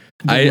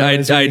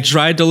 realize I we-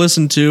 tried to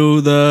listen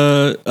to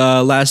the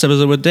last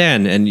episode with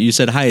Dan, and you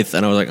said height,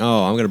 and I was like,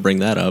 oh, I'm going to bring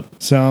that up.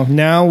 So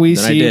now we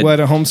Then I see did. what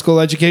a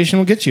homeschool education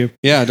will get you.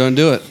 Yeah, don't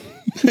do it.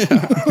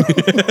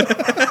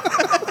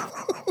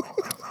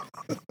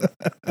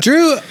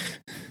 Drew,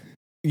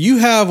 you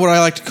have what I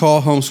like to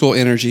call homeschool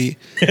energy.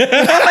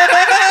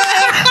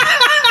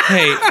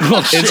 Hey,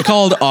 it's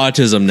called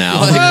autism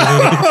now.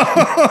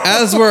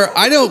 As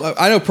I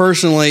know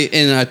personally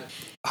in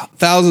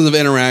thousands of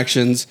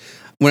interactions,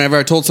 whenever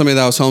I told somebody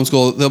that I was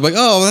homeschooled, they'll be like,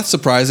 "Oh, that's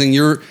surprising.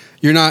 You're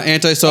not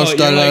antisocial."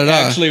 da, da, da, da."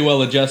 actually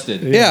well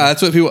adjusted. Yeah,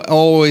 that's what people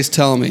always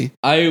tell me.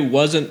 I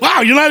wasn't.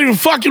 Wow, you're not even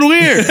fucking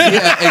weird.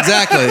 Yeah,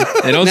 exactly.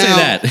 They don't say Now,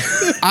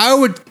 that. I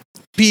would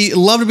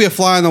love to be a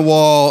fly on the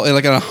wall in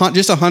like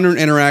just 100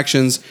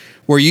 interactions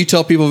where you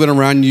tell people who've been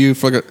around you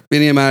for like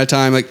any amount of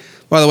time, like,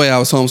 by the way, I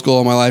was homeschooled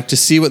all my life, to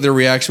see what their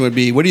reaction would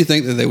be. What do you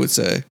think that they would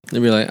say? They'd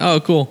be like, oh,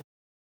 cool.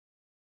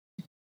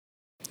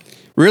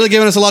 Really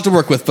giving us a lot to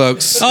work with,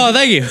 folks. Oh,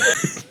 thank you.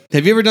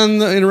 Have you ever done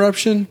the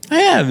interruption? I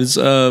have. It's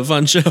a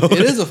fun show. It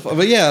is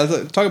but yeah,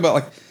 talk about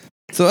like,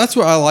 so that's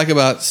what I like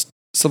about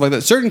stuff like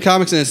that. Certain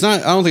comics, and it's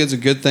not, I don't think it's a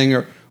good thing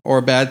or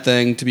a bad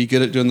thing to be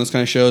good at doing those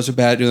kind of shows or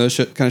bad at doing those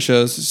kind of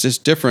shows. It's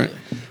just different.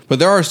 But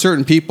there are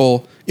certain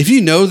people, if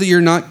you know that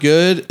you're not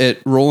good at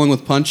rolling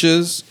with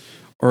punches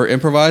or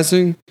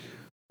improvising,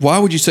 why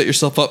would you set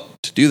yourself up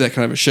to do that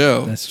kind of a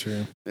show? That's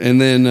true. And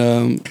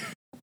then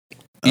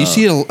you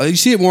see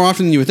it more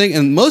often than you would think.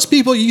 And most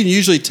people, you can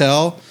usually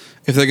tell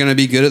if they're going to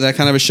be good at that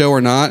kind of a show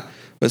or not.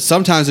 But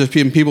sometimes there's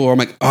people where I'm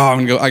like, oh,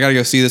 I got to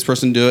go see this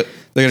person do it.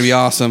 They're going to be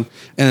awesome.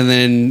 And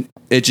then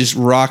it just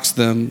rocks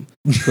them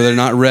where they're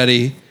not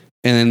ready.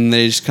 And then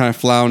they just kind of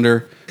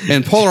flounder.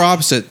 And polar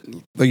opposite,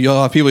 like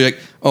you'll have people like,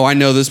 oh, I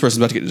know this person's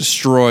about to get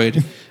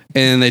destroyed.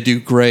 And they do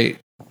great.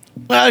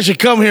 Well, I should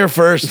come here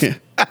first.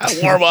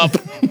 Warm up.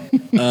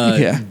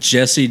 Yeah.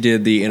 Jesse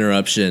did the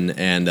interruption,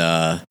 and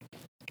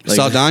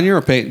Saldana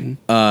or Peyton?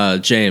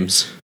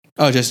 James.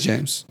 Oh, Jesse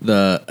James.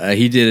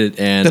 He did it,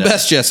 and The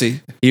best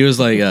Jesse. he was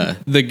like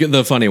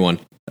the funny one,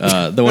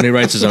 the one who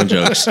writes his own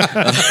jokes.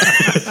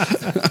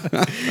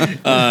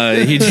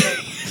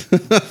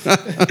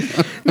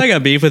 I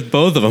got beef with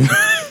both of them.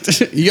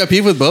 You got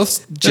beef with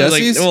both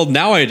Jessies? Well,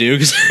 now I do.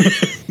 'Cause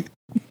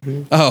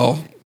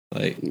Oh,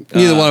 like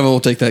neither one of them will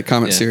take that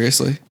comment yeah.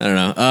 seriously. I don't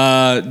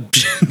know.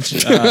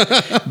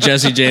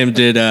 Jesse James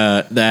did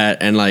that,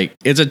 and like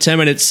it's a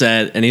 10-minute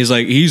set, and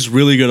he's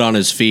really good on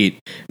his feet,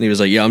 and he was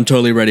like, "Yeah, I'm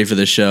totally ready for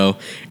this show."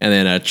 And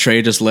then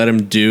Trey just let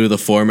him do the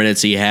 4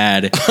 minutes he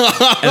had, and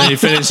then he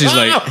finished. He's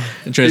like,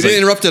 and He Trey's didn't like,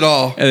 interrupt at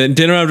all. and then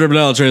didn't interrupt at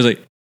all. Trey's like,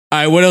 "All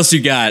right, what else you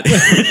got?"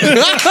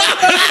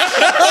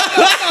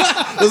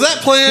 Was that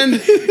planned?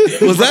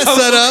 Was that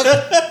set up?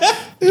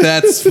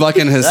 That's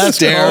fucking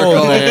hysterical.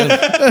 cold, man.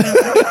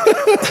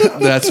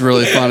 That's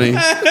really funny.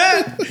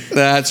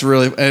 That's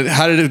really. And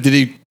how did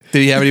he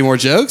have any more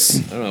jokes?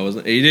 I don't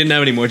know. He didn't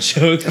have any more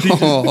jokes.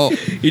 Oh,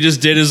 He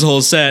just did his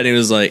whole set, and he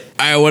was like,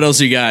 "All right, what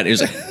else you got?" And he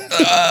was like,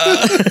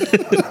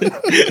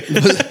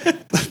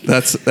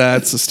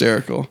 that's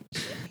hysterical.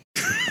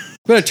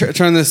 I'm gonna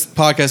turn this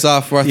podcast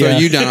off before I throw Yeah.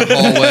 you down a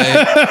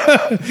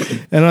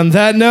hallway. And on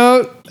that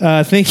note,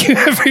 thank you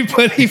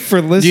everybody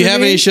for listening. Do you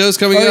have any shows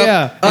coming Oh, up?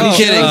 yeah. I'm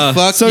kidding.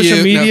 Fuck Social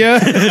you. No. media.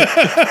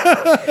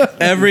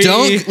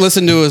 Don't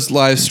listen to his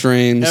live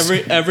streams.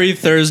 every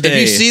Thursday.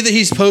 If you see that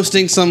he's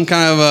posting some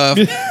kind of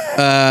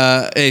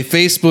a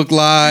Facebook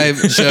Live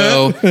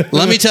show,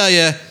 let me tell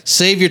you,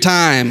 save your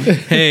time.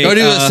 Hey, Go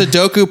do a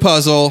Sudoku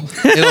puzzle.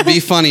 It'll be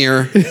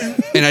funnier.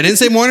 And I didn't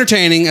say more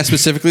entertaining. I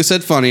specifically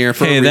said funnier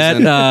for a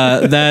reason.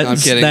 I'm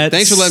kidding.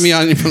 Thanks for letting me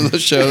on from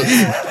those shows.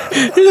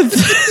 I'm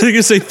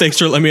gonna say thanks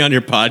for letting me on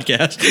your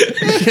podcast.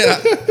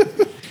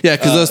 Yeah,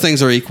 because those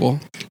things are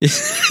equal.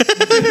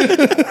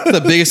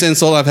 The biggest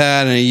insult I've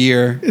had in a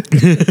year.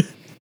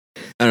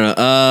 I don't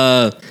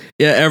know.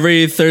 Yeah,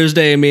 every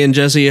Thursday, me and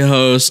Jesse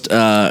host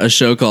a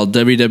show called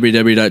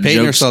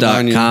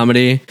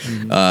www.jokes.comedy.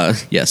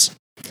 Yes.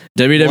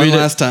 One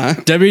last time.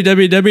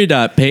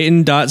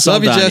 www.peyton.saldana.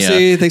 Love you,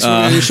 Jesse. Thanks for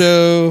being on your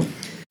show.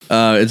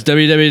 It's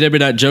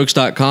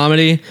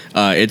www.jokes.comedy.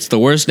 It's the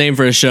worst name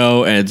for a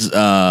show, and it's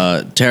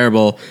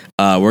terrible.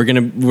 We're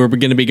gonna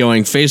be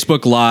going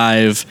Facebook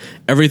Live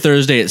every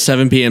Thursday at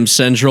 7 p.m.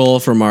 Central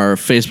from our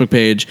Facebook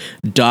page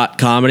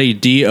 .comedy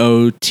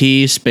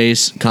DOT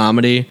space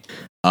comedy.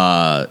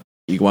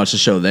 You can watch the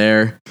show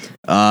there.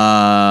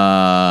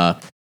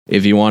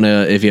 If you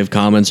have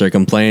comments or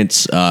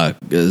complaints,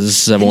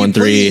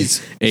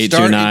 713-829-9609.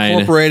 Start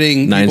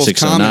incorporating people's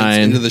comments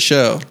into the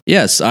show.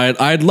 Yes,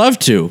 I'd love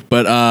to,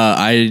 but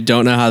I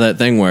don't know how that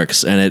thing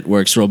works, and it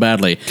works real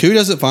badly. Koo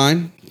does it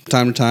fine,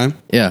 time to time.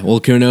 Yeah, well,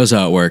 Koo knows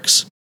how it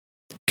works.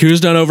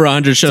 Koo's done over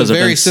 100 shows. It's a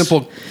very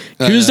simple.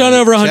 Koo's done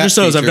over 100 chat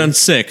shows. I've feature. done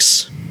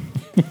 6.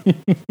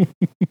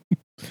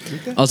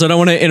 Also, I don't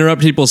want to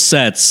interrupt people's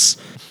sets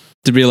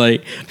to be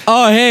like,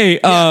 "Oh, hey, You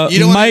don't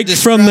wanna Mike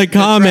from the detract-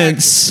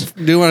 comments."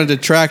 You don't want to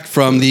detract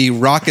from the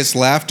raucous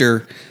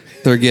laughter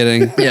they're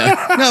getting.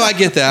 Yeah. No, I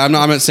get that. I'm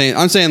not saying.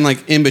 I'm saying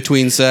like in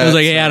between sets. I was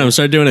like, "Hey, Adam,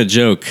 start doing a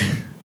joke."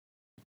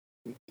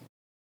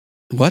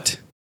 What?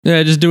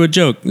 Yeah, just do a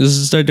joke.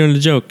 Just start doing a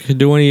joke.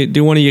 Do one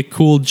of your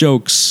cool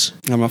jokes.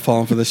 I'm not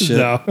falling for this shit.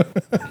 No.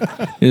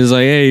 He's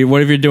like, "Hey,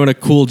 what if you're doing a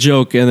cool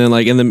joke?" And then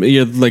like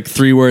you're like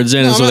 3 words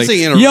in, No, and I'm so not like,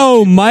 saying interrupt.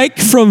 "Yo, Mike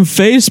from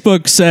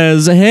Facebook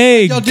says,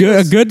 hey, Y'all do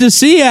this. good to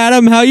see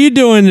Adam. How you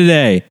doing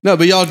today?" No,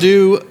 but y'all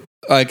do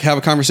like have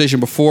a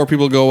conversation before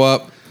people go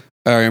up,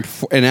 and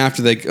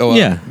after they go up.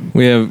 Yeah,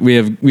 we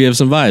have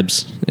some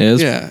vibes.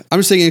 Yeah, I'm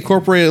just saying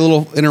incorporate a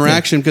little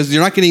interaction because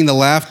you're not getting the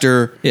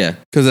laughter. Yeah.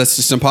 Because that's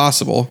just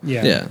impossible.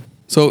 Yeah. Yeah.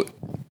 So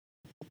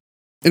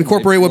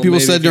incorporate what Well, people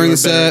maybe said if you during were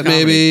the better at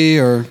set, maybe,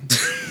 or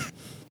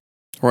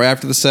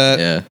after the set.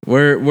 Yeah.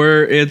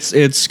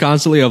 It's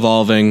constantly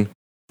evolving.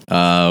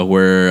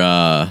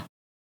 We're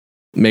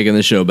making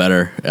the show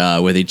better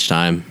with each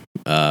time.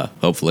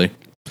 Hopefully.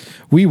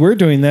 We were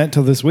doing that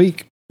till this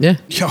week. Yeah.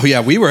 Oh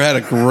yeah, we had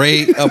a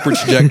great upward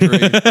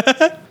trajectory.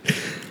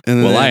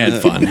 And Well, I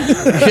had fun.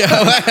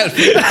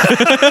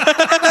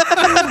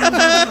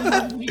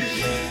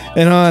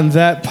 And on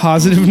that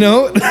positive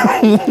note,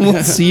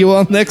 we'll see you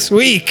all next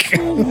week. Bye.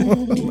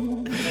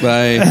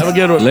 Have a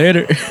good one.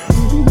 Later.